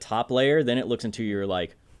only the top layer. Then it looks into your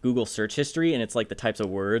like Google search history, and it's like the types of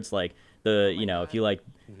words like if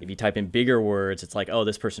you type in bigger words, it's like, oh,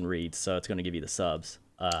 this person reads, so it's going to give you the subs.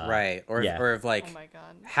 Right. Or if like oh my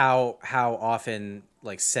God. how often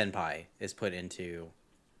like senpai is put into.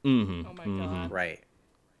 Oh my God. Right.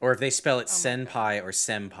 Or if they spell it senpai or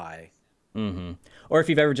senpai. Or if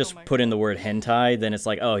you've ever just put in the word hentai, then it's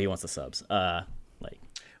like, oh, he wants the subs.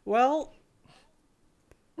 Well,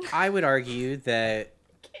 I would argue that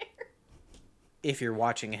if you're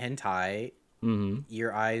watching a hentai,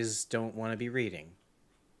 your eyes don't want to be reading.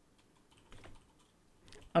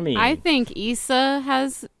 I think Yssa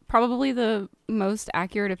has probably the most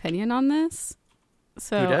accurate opinion on this.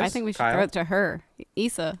 So I think we should throw it to her.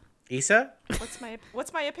 Yssa. Yssa?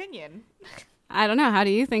 What's my opinion? I don't know. How do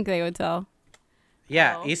you think they would tell?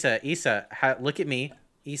 Yeah, Yssa, look at me.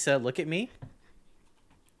 Yssa, look at me.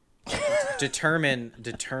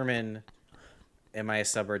 Determine am I a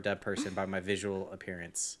sub or dub person by my visual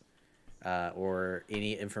appearance, or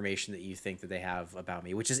any information that you think that they have about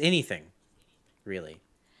me, which is anything, really.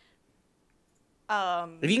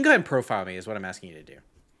 If you can go ahead and profile me is what I'm asking you to do.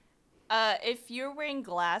 If you're wearing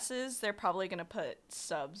glasses, they're probably going to put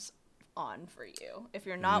subs on for you. If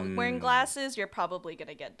you're not wearing glasses, you're probably going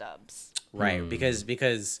to get dubs. Right,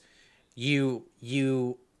 because you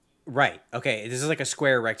right. Okay, this is like a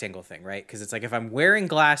square rectangle thing, right? Because it's like if I'm wearing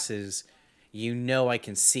glasses, I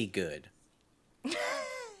can see good.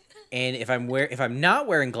 And if I'm not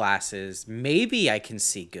wearing glasses, maybe I can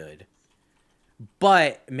see good.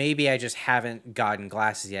 But maybe I just haven't gotten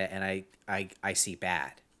glasses yet, and I see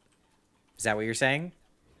bad. Is that what you're saying?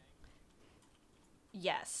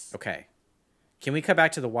 Yes. Okay. Can we cut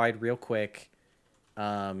back to the wide real quick?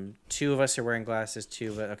 Two of us are wearing glasses.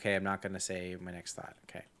 Okay, I'm not going to say my next thought.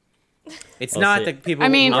 Okay. It's not that people... I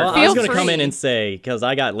mean, I was going to come in and say, because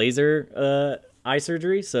I got laser eye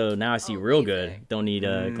surgery, so now I see real good. Don't need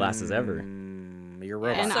glasses ever. You're a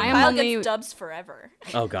robot. And Kyle gets dubs forever.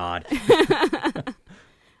 Oh, God.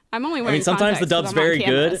 I'm only wearing sometimes the dub's very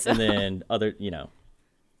good, so. and then other,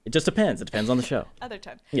 it just depends. It depends on the show. Other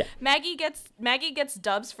times. Yeah. Maggie gets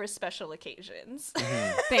dubs for special occasions.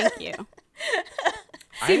 Thank you.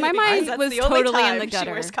 See, my mind was totally in the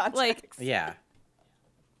gutter. Like, yeah.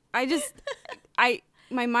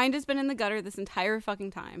 My mind has been in the gutter this entire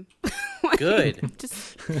fucking time. Good.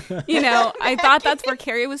 Just, I thought that's where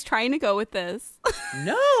Kerry was trying to go with this.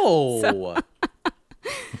 No.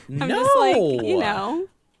 I'm just like,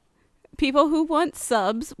 people who want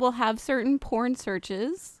subs will have certain porn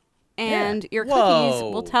searches, and your cookies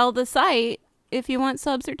will tell the site if you want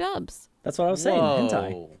subs or dubs. That's what I was saying.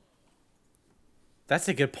 Hentai. That's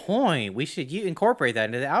a good point. You incorporate that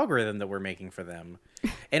into the algorithm that we're making for them.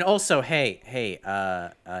 And also, hey,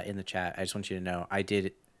 in the chat, I just want you to know,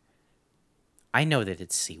 I know that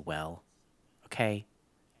it's see well, okay?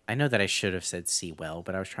 I know that I should have said see well,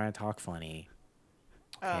 but I was trying to talk funny.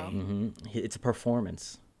 Okay? It's a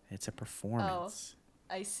performance. It's a performance.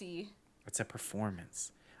 Oh, I see. It's a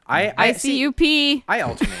performance. I see you pee. I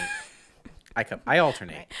alternate. I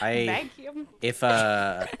alternate. Vacuum. If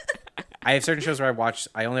I have certain shows where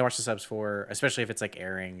I only watch the subs for, especially if it's like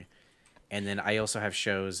airing, and then I also have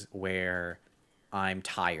shows where I'm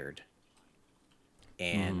tired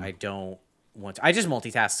and I don't want to. I just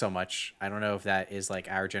multitask so much. I don't know if that is like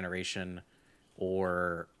our generation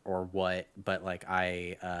or what, but like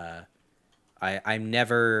I'm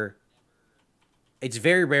never. It's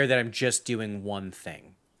very rare that I'm just doing one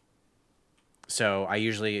thing. So I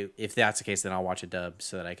usually, if that's the case, then I'll watch a dub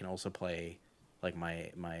so that I can also play like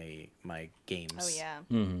my games. Oh yeah.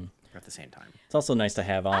 Mm-hmm. At the same time. It's also nice to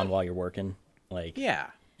have on while you're working. Like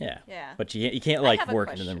yeah. But you can't like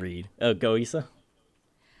work and then read. Oh, go Yssa.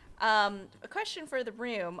 A question for the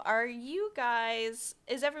room. Are you guys,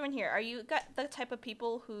 is everyone here, are you the type of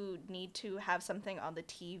people who need to have something on the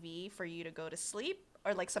TV for you to go to sleep?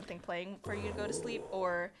 Or like something playing for you to go to sleep?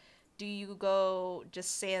 Or do you go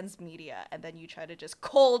just sans media and then you try to just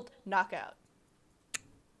cold knockout?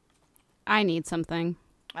 I need something.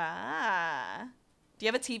 Ah. Do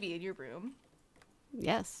you have a TV in your room?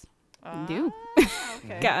 Yes, I do.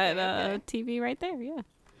 Okay. Got a TV right there, yeah.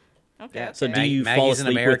 Okay. Yeah, So do you fall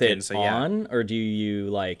asleep with it on, or do you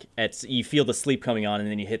like you feel the sleep coming on and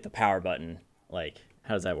then you hit the power button? Like,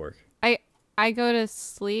 how does that work? I go to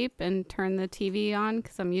sleep and turn the TV on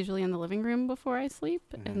because I'm usually in the living room before I sleep,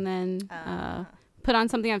 and then put on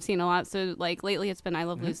something I've seen a lot. So like lately it's been I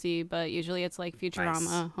Love Lucy, but usually it's like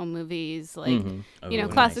Futurama, home movies, like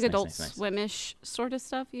classic Adult Swim-ish sort of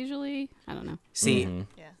stuff. Usually, I don't know. See,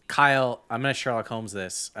 Kyle, I'm gonna Sherlock Holmes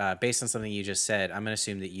this based on something you just said. I'm gonna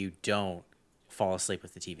assume that you don't fall asleep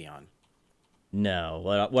with the TV on.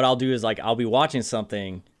 No, what I'll do is like I'll be watching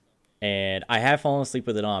something. And I have fallen asleep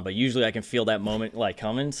with it on, but usually I can feel that moment like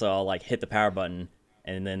coming, so I'll like hit the power button,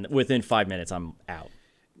 and then within 5 minutes I'm out.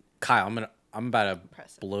 Kyle, I'm about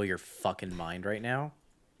to blow your fucking mind right now.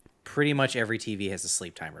 Pretty much every TV has a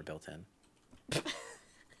sleep timer built in.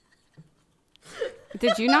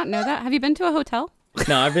 Did you not know that? Have you been to a hotel?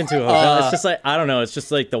 No, I've been to a hotel. It's just like I don't know. It's just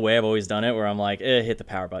like the way I've always done it, where I'm like, hit the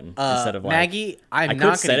power button instead of like Maggie. I'm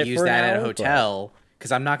not going to use that at a hotel.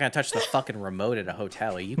 Because I'm not going to touch the fucking remote at a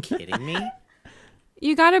hotel. Are you kidding me?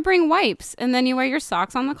 You got to bring wipes, and then you wear your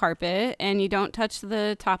socks on the carpet, and you don't touch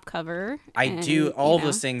the top cover. I do all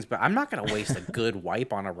those things, but I'm not going to waste a good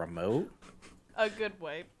wipe on a remote. A good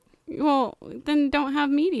wipe. Well, then don't have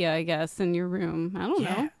media, I guess, in your room. I don't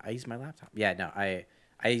know. I use my laptop. Yeah, no, I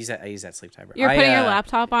use that sleep timer. You're putting your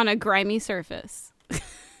laptop on a grimy surface.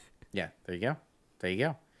 Yeah, there you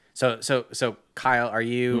go. So Kyle, are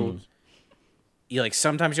you... You like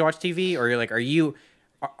sometimes you watch TV, or you're like,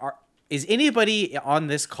 is anybody on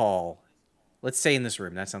this call, let's say in this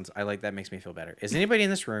room, that makes me feel better. Is anybody in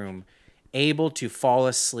this room able to fall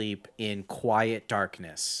asleep in quiet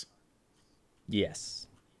darkness? Yes.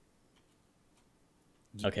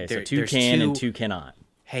 Okay, so two can and two cannot.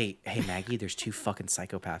 Hey, Maggie, there's 2 fucking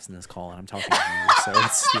psychopaths in this call, and I'm talking to you, so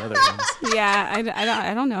it's the other ones. Yeah,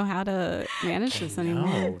 I don't know how to manage this anymore.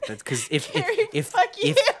 No, that's because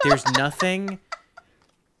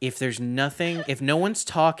if no one's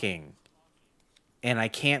talking and I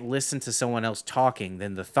can't listen to someone else talking,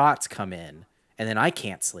 then the thoughts come in and then I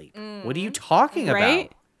can't sleep. What are you talking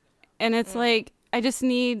about? And it's like, I just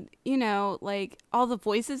need, like all the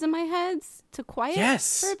voices in my head to quiet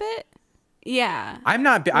for a bit. Yeah. I'm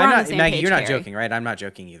not Maggie, you're not joking, right? I'm not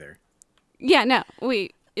joking either. Yeah, no.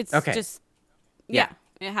 It's just, it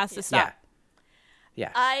has to stop. Yeah.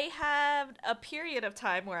 I had a period of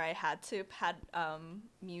time where I had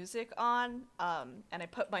music on, and I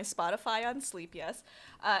put my Spotify on sleep. Yes,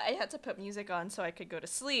 I had to put music on so I could go to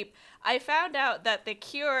sleep. I found out that the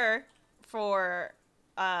cure for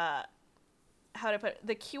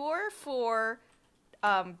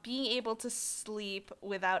being able to sleep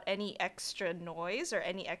without any extra noise or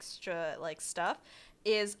any extra like stuff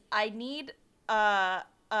is I need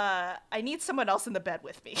someone else in the bed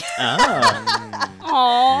with me. Oh.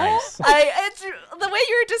 Nice. The way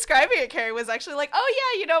you were describing it, Kerry, was actually like,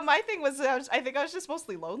 oh yeah, my thing was, I think I was just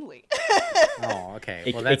mostly lonely. Oh,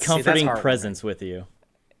 okay. Well, a comforting presence with you.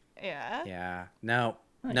 Yeah. Yeah. No.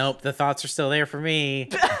 Nice. Nope. The thoughts are still there for me.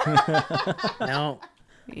 No.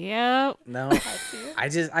 Yep. No.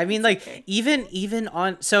 Even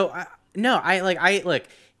on. So look.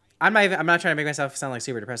 I'm not trying to make myself sound like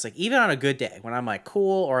super depressed. Like even on a good day when I'm like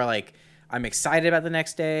cool or like I'm excited about the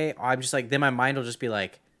next day, I'm just like, then my mind will just be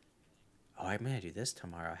like, oh, I'm going to do this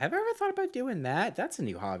tomorrow. Have I ever thought about doing that? That's a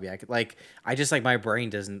new hobby. I could my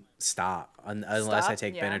brain doesn't stop unless I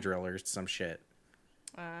take Benadryl or some shit.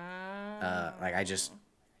 I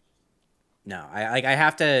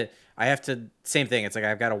have to, same thing. It's like,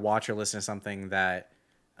 I've got to watch or listen to something that,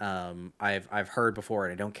 I've heard before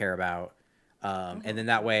and I don't care about. And then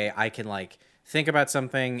that way I can like think about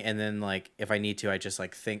something, and then like if I need to, I just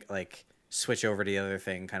like think like switch over to the other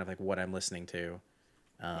thing, kind of like what I'm listening to.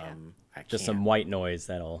 Just some white noise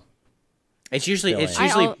that'll. It's usually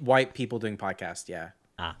white people doing podcasts. Yeah.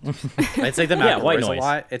 It's like the Yeah, white McElroy's a noise.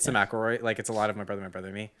 lot. It's the McElroy. Like it's a lot of my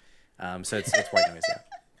brother, me. So it's white noise. Yeah.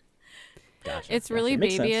 Gotcha. It's really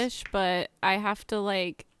Makes sense. babyish, but I have to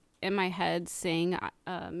like in my head sing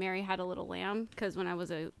Mary Had a Little Lamb, because when I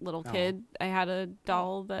was a little kid I had a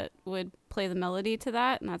doll that would play the melody to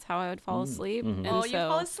that, and that's how I would fall asleep. And Oh, so, you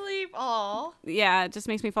fall asleep. Aw. yeah, it just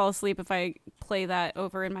makes me fall asleep if I play that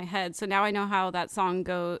over in my head. So now I know how that song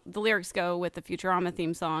the lyrics go with the Futurama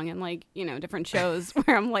theme song, and like, you know, different shows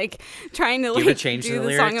where I'm like trying to You ever like change do the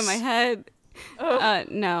the song in lyrics? my head.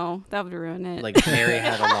 No, that would ruin it. Like Mary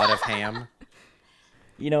had a lot of ham.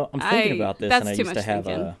 You know, I'm thinking about this, that's and I too used to much have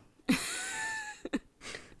thinking.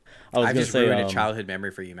 I was I've gonna just say, ruined a childhood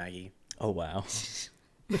memory for you, Maggie. oh wow.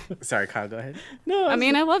 Sorry, Kyle. Go ahead. No, I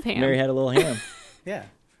mean, I love ham. Mary had a little ham. Yeah.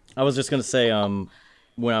 I was just gonna say,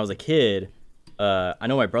 when I was a kid, I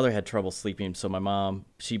know my brother had trouble sleeping, so my mom,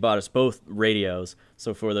 she bought us both radios.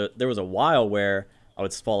 So there was a while where I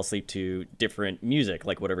would fall asleep to different music,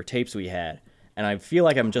 like whatever tapes we had, and I feel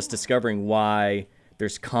like I'm just discovering why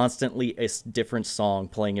there's constantly a different song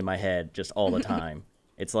playing in my head just all the time.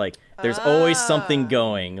 It's like there's always something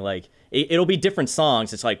going. Like it'll be different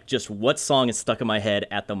songs. It's like just what song is stuck in my head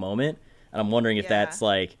at the moment, and I'm wondering if that's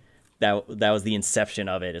like that was the inception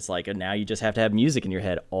of it. It's like now you just have to have music in your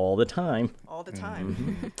head all the time. All the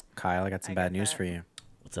time. Kyle, I got some bad news that. for you.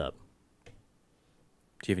 What's up? Do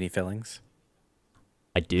you have any fillings?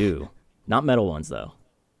 I do. Not metal ones though.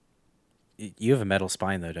 You have a metal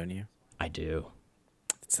spine, though, don't you? I do.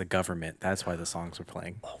 It's the government. That's why the songs are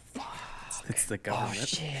playing. Oh, fuck. It's the government.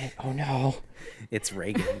 Shit. Oh no. It's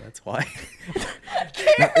Reagan. That's why.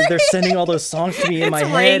 They're sending all those songs to me in my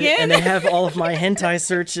head, Reagan. and they have all of my hentai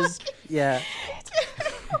searches. Yeah.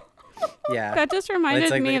 Yeah. That just reminded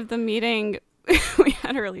like me the- of the meeting we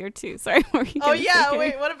had earlier too. Sorry. What were you Oh gonna yeah. say, Kerry?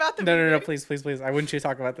 Wait. What about the No, meeting? please. I wouldn't you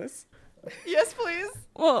talk about this? Yes, please.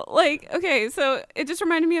 Well, like, okay, so it just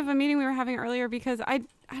reminded me of a meeting we were having earlier, because I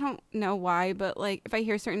don't know why, but like if I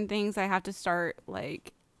hear certain things, I have to start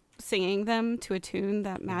like singing them to a tune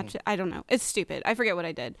that match it. I don't know. It's stupid. I forget what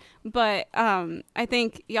I did. But I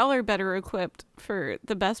think y'all are better equipped for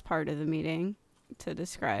the best part of the meeting to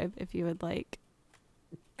describe, if you would like.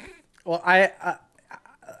 Well,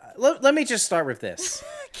 let me just start with this.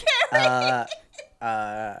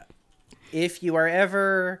 If you are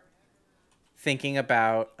ever thinking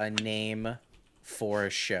about a name for a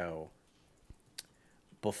show,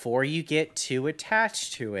 before you get too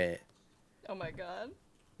attached to it, Oh my god.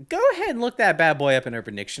 go ahead and look that bad boy up in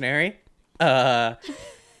Urban Dictionary. 'Cause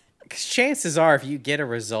chances are, if you get a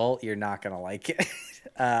result, you're not gonna like it.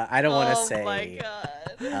 I don't want to Oh my say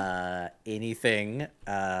god. anything,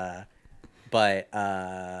 but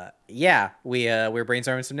yeah, we're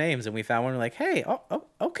brainstorming some names, and we found one. We're like, hey,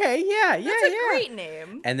 okay, yeah, That's a great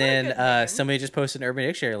name. And What a then good name. somebody just posted an Urban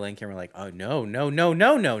Dictionary link, and we're like, oh no, No,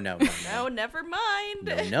 never mind.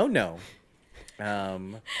 no.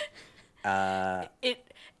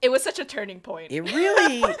 It was such a turning point. It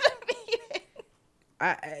really,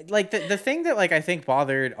 like the thing that like I think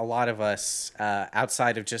bothered a lot of us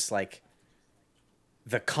outside of just like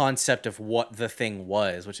the concept of what the thing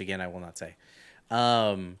was, which again I will not say,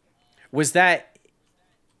 was that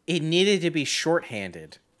it needed to be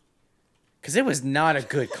shorthanded, because it was not a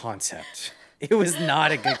good concept. It was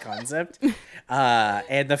not a good concept,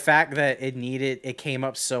 and the fact that it came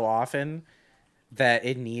up so often that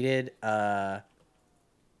it needed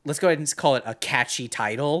let's go ahead and call it a catchy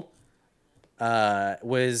title,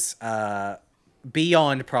 was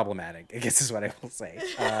beyond problematic, I guess is what I will say.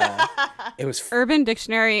 It was Urban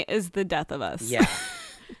Dictionary is the death of us.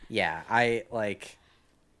 yeah, I like,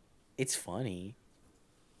 it's funny.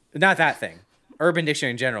 Not that thing. Urban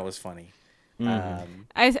Dictionary in general is funny.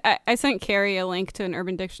 I sent Kerry a link to an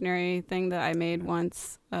Urban Dictionary thing that I made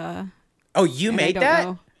once. Oh, you and I made don't that?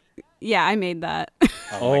 know. Yeah, I made that.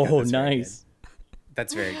 Oh, my God, that's very nice. good.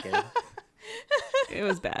 That's very good. It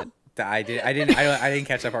was bad. I didn't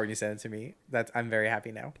catch that part when you sent it to me. I'm very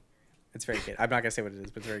happy now. It's very good. I'm not gonna say what it is,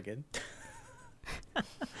 but it's very good.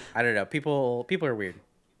 I don't know. People are weird,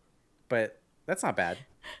 but that's not bad.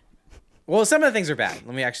 Well, some of the things are bad.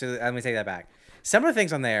 Let me take that back. Some of the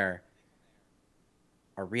things on there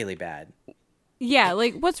are really bad. Yeah,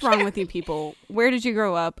 like what's wrong with you people? Where did you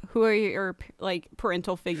grow up? Who are your like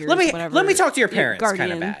parental figures? Let whatever, me talk to your parents. Kind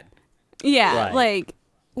guardian. of bad. Yeah, Right. like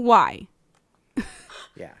why?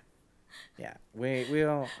 Yeah. We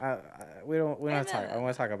don't talk. I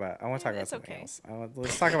want to talk about something okay. else.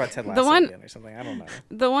 Let's talk about Ted Lasso one- again or something. I don't know.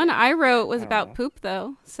 The one I wrote was I don't about know. poop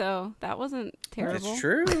though, so that wasn't terrible. It's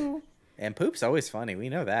true. And poop's always funny. We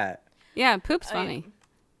know that. Yeah, poop's funny.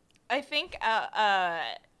 I think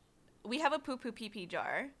we have a poo poo pee pee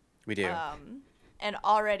jar. We do. And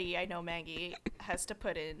already I know Maggie has to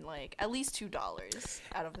put in like at least $2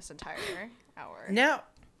 out of this entire hour. Now,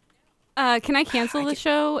 can I cancel the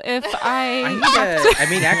show if I? I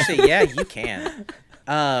mean, actually, yeah, you can.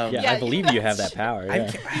 I believe you have that power.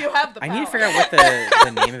 Yeah. You have the power. I need to figure out what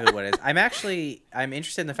the name of it what is. I'm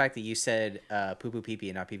interested in the fact that you said poo poo pee pee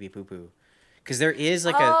and not pee pee poo poo, because there is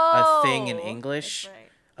like a thing in English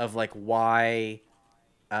of like why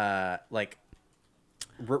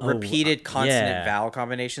repeated consonant vowel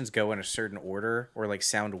combinations go in a certain order or like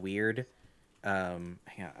sound weird. Hang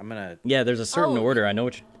on, I'm gonna. Yeah, there's a certain order. I know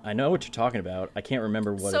what you're talking about. I can't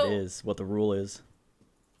remember what it is, what the rule is.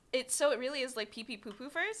 It really is like pee pee poo poo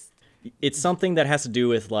first. It's something that has to do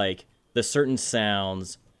with like the certain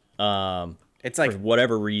sounds. It's like for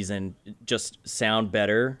whatever reason, just sound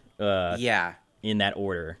better. In that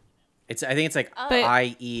order. I think it's like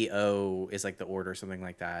I, E, O is like the order, something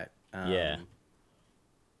like that.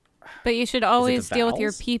 But you should always deal with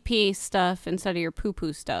your pee-pee stuff instead of your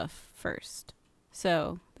poo-poo stuff first.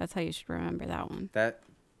 So that's how you should remember that one.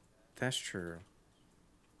 That's true.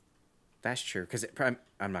 That's true. Because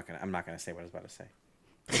I'm not gonna say what I was about to say.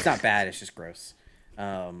 It's not bad. It's just gross.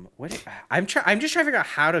 I'm just trying to figure out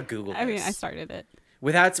how to Google this. I mean, I started it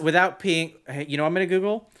without peeing. You know, what I'm gonna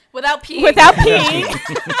Google without peeing. Without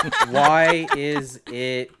peeing. Why is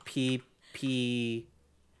it pee?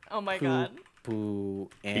 Oh my god. Poo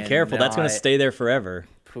and be careful, that's going to stay there forever.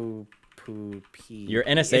 Pee. Your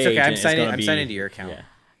NSA it's okay, I'm signing into your account. Yeah.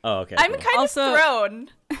 Oh, okay. I'm kind of thrown.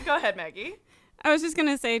 Go ahead, Maggie. I was just going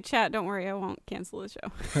to say, chat, don't worry, I won't cancel the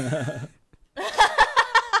show.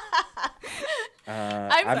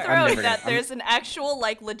 I'm thrown that there's an actual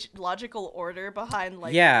like logical order behind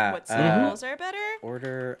like what syllables are better.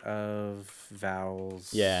 Order of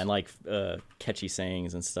vowels. Yeah, and like catchy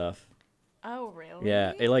sayings and stuff. Oh, really?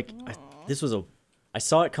 Yeah, I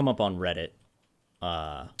saw it come up on Reddit.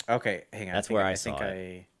 Okay, hang on. That's where I saw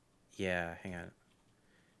it. Hang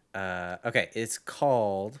on. Okay, it's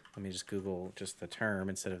called, let me just Google just the term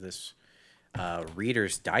instead of this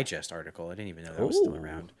Reader's Digest article. I didn't even know that was still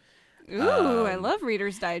around. Ooh, I love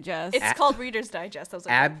Reader's Digest. It's called Reader's Digest. I was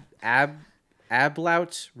like,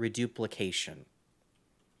 ablaut reduplication.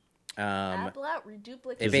 Ablaut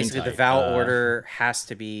reduplication. Basically, the vowel order has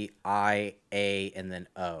to be I, A, and then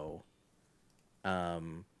O.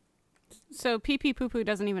 So pee pee poo poo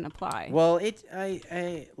doesn't even apply. Well,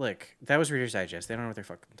 look, that was Reader's Digest. They don't know what they're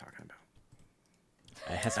fucking talking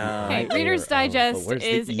about. Hey, Reader's Digest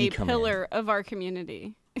is a pillar of our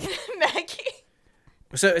community. Maggie.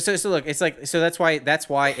 So look, it's like that's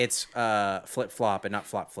why it's flip flop and not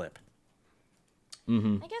flop flip.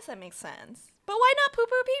 I guess that makes sense. But why not poo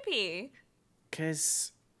poo pee pee?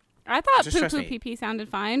 Because I thought poo poo pee pee sounded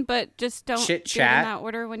fine, but just don't do it in that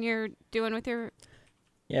order when you're doing with your.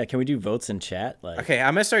 Yeah, can we do votes in chat? Like, okay,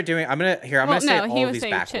 I'm gonna start doing. I'm gonna say all of these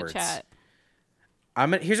backwards. Chit-chat.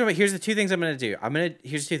 Here's the two things I'm gonna do.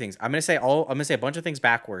 Here's two things. I'm gonna say a bunch of things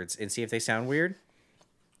backwards and see if they sound weird.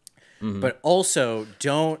 But also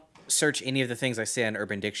don't search any of the things I say on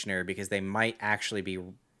Urban Dictionary because they might actually be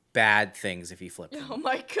bad things if you flip them. Oh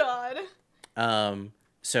my god.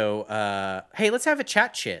 Hey, let's have a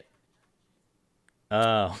chat shit.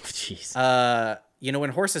 Oh, jeez. You know,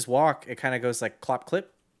 when horses walk, it kind of goes like clop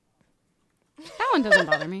clip. That one doesn't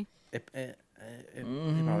bother me. It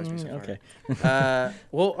bothers me so far. Okay.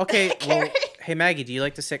 Well, hey Maggie, do you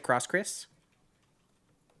like to sit cross Chris?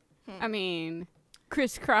 I mean,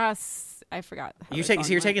 crisscross. I forgot. You're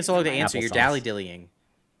taking so long to answer. You're dally dillying.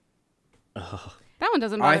 Oh. That one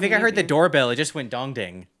doesn't bother me. I think I heard the doorbell. It just went dong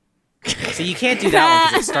ding. So you can't do that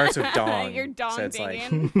one because it starts with dong. You're dong so it's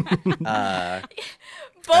dinging.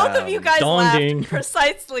 Both of you guys laughed ding.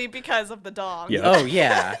 precisely because of the dong. Yeah. Oh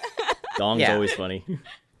yeah. Dong's always funny.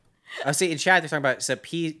 Oh, see, in chat they're talking about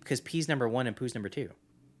P because P's number 1 and Poo's number 2.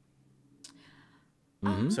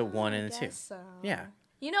 So 1 and 2. So. Yeah.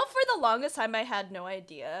 You know, for the longest time, I had no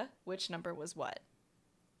idea which number was what.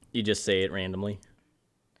 You just say it randomly.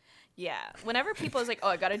 Yeah. Whenever people is like, "Oh,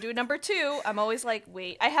 I gotta do number 2," I'm always like,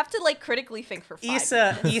 "Wait, I have to like critically think for 5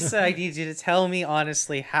 Yssa, I need you to tell me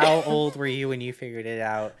honestly, how old were you when you figured it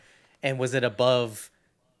out, and was it above?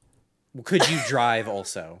 Could you drive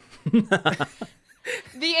also?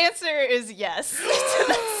 The answer is yes. To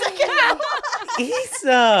the second one.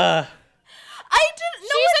 Yssa. I didn't.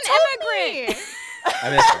 No She's one an told immigrant. me. I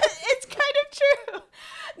missed her. It's kind of true.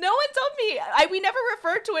 No one told me. We never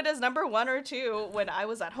referred to it as number 1 or 2 when I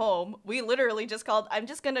was at home. We literally just called, I'm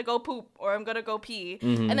just going to go poop or I'm going to go pee.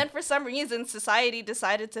 And then for some reason, society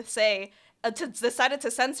decided to say decided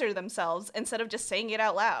to censor themselves instead of just saying it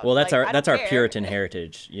out loud. Well, that's like, our care. Puritan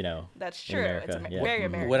heritage, you know. That's true. America. It's very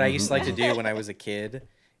American. What I used to like to do when I was a kid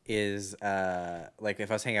is like if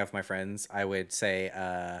I was hanging out with my friends, I would say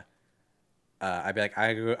I'd be like,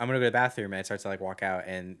 I'm gonna go to the bathroom, and I'd start to like walk out,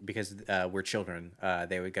 and because we're children,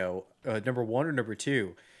 they would go number 1 or number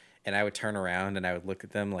 2, and I would turn around and I would look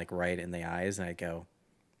at them like right in the eyes, and I'd go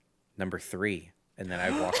number 3, and then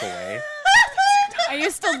I'd walk away. I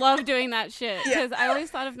used to love doing that shit because I always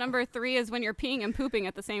thought of number 3 as when you're peeing and pooping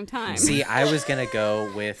at the same time. See, I was gonna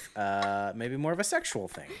go with maybe more of a sexual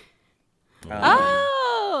thing. That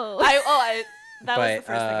was the first thing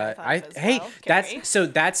I thought of as well, Kerry.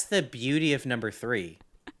 That's the beauty of number 3.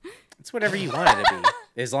 It's whatever you want it to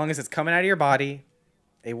be, as long as it's coming out of your body,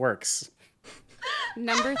 it works.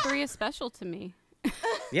 Number 3 is special to me.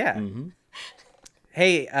 Yeah. Mm-hmm.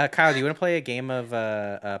 Hey, Kyle, do you want to play a game of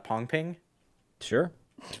Pong Ping? Sure.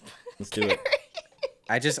 Let's do it.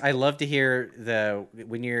 I love to hear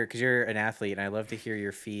because you're an athlete, and I love to hear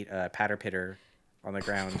your feet patter pitter on the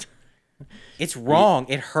ground. It's wrong.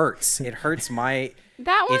 It hurts. It hurts my.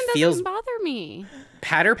 That one doesn't bother me.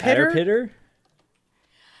 Patter pitter. Patter pitter.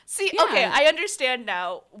 See, okay, I understand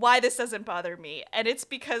now why this doesn't bother me, and it's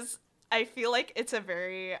because I feel like it's a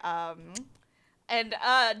very and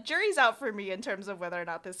jury's out for me in terms of whether or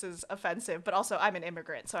not this is offensive, but also I'm an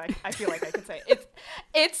immigrant, so I feel like I could say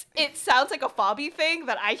it sounds like a fobby thing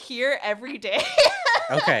that I hear every day.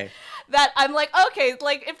 Okay. That I'm like, okay,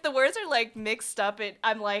 like if the words are like mixed up,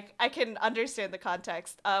 I'm like, I can understand the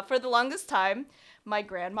context. For the longest time, my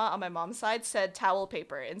grandma on my mom's side said towel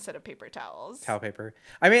paper instead of paper towels. Towel paper.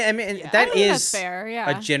 I mean, Yeah. that is that's fair,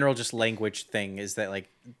 yeah. a general just language thing. Is that like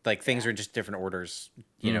things are in just different orders,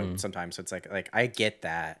 you know? Sometimes, so it's like I get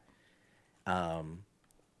that. Well,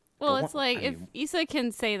 it's like if Yssa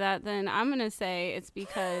can say that, then I'm gonna say it's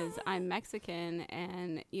because I'm Mexican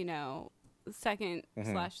and second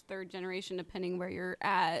 / third generation, depending where you're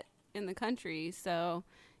at in the country. So,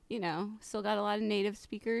 still got a lot of native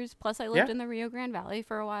speakers. Plus, I lived in the Rio Grande Valley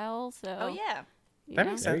for a while. So, oh yeah, that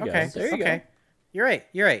makes sense. Okay, there you go. You're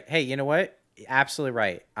right. Hey, you know what? Absolutely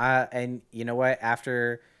right. And you know what?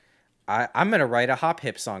 After I'm gonna write a hop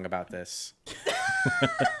hip song about this.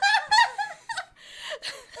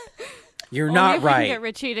 You're not if right. We can get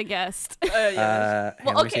Richie to guest.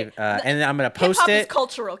 Well, okay. And then I'm gonna post Hip-hop it. is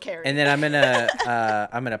cultural, Kerry. And then I'm gonna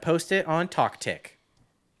post it on TalkTick.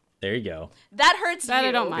 There you go. That hurts you.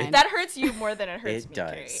 I don't mind. That hurts you more than it hurts me,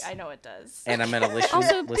 does. Kerry. I know it does. And I'm gonna listen.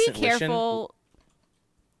 Also, be careful.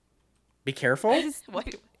 Be careful.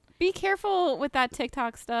 Be careful with that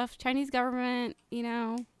TikTok stuff. Chinese government,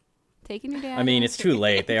 taking your dad. I mean, it's too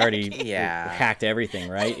late. They already hacked everything,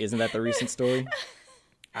 right? Isn't that the recent story?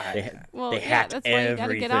 They hacked that's why you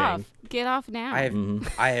gotta get off. Get off now.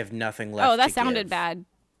 I have nothing left. Oh, that to sounded give. bad.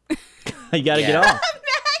 You gotta get off.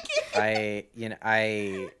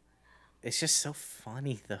 It's just so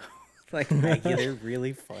funny though. Like Maggie, they're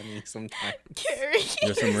really funny sometimes. Kerry.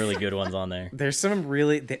 There's some really good ones on there. There's some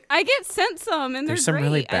really. I get sent some, and there's they're some great.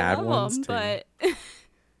 really bad I love ones them,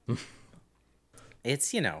 too. But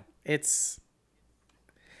it's.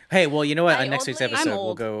 Hey, well, you know what? On next week's I'm episode, we'll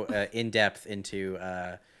old. go in depth into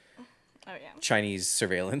Oh yeah. Chinese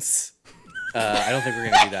surveillance. I don't think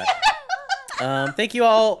we're gonna do that. Thank you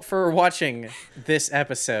all for watching this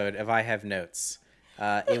episode of I Have Notes.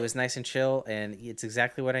 It was nice and chill, and it's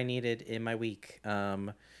exactly what I needed in my week.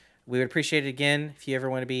 We would appreciate it again if you ever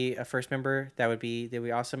want to be a first member. That'd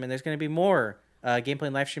be awesome. And there's going to be more gameplay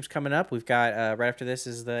and live streams coming up. We've got right after this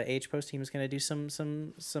is the Age Post team is going to do some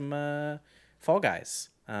Fall Guys.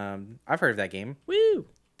 I've heard of that game. Woo!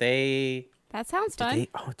 that sounds fun.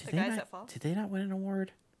 Did they not win an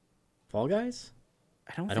award? Fall Guys?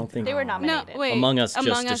 I don't think they were nominated. No, wait. Among Us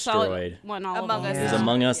Among just Us destroyed. Won all Among of them. Us. It was Yeah.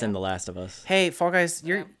 Among Us and The Last of Us. Hey, Fall Guys,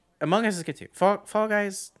 Among Us is good too. Fall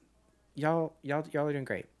Guys, y'all are doing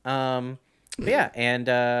great. But yeah, and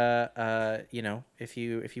if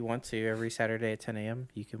you want to, every Saturday at 10 a.m.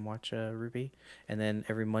 you can watch Ruby, and then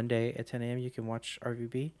every Monday at 10 a.m. you can watch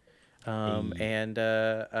RVB. And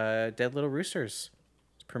Dead Little Roosters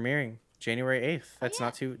is premiering January 8th.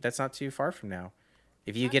 That's not too far from now.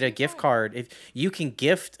 If you get a gift card, if you can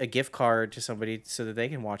gift a gift card to somebody so that they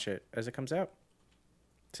can watch it as it comes out.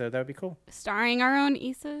 So that would be cool. Starring our own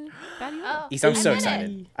Yssa. Oh, Yssa, I'm so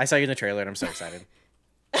excited. I saw you in the trailer and I'm so excited.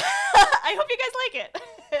 I hope you guys like it.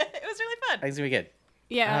 It was really fun. I think it's going to be good.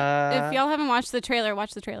 Yeah. If y'all haven't watched the trailer,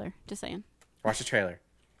 watch the trailer. Just saying. Watch the trailer.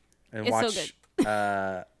 And It's watch, so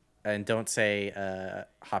good. And don't say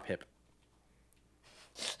hop hip.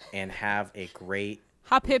 And have a great...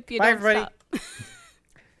 Hop hip, you Bye, don't everybody. stop.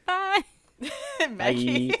 Bye.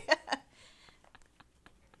 Maggie.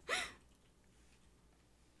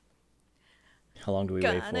 How long do we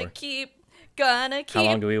wait for? Gonna keep How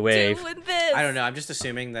long do we wave? doing this. I don't know. I'm just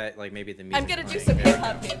assuming that like maybe the music. I'm gonna do some hip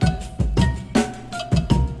hop dances.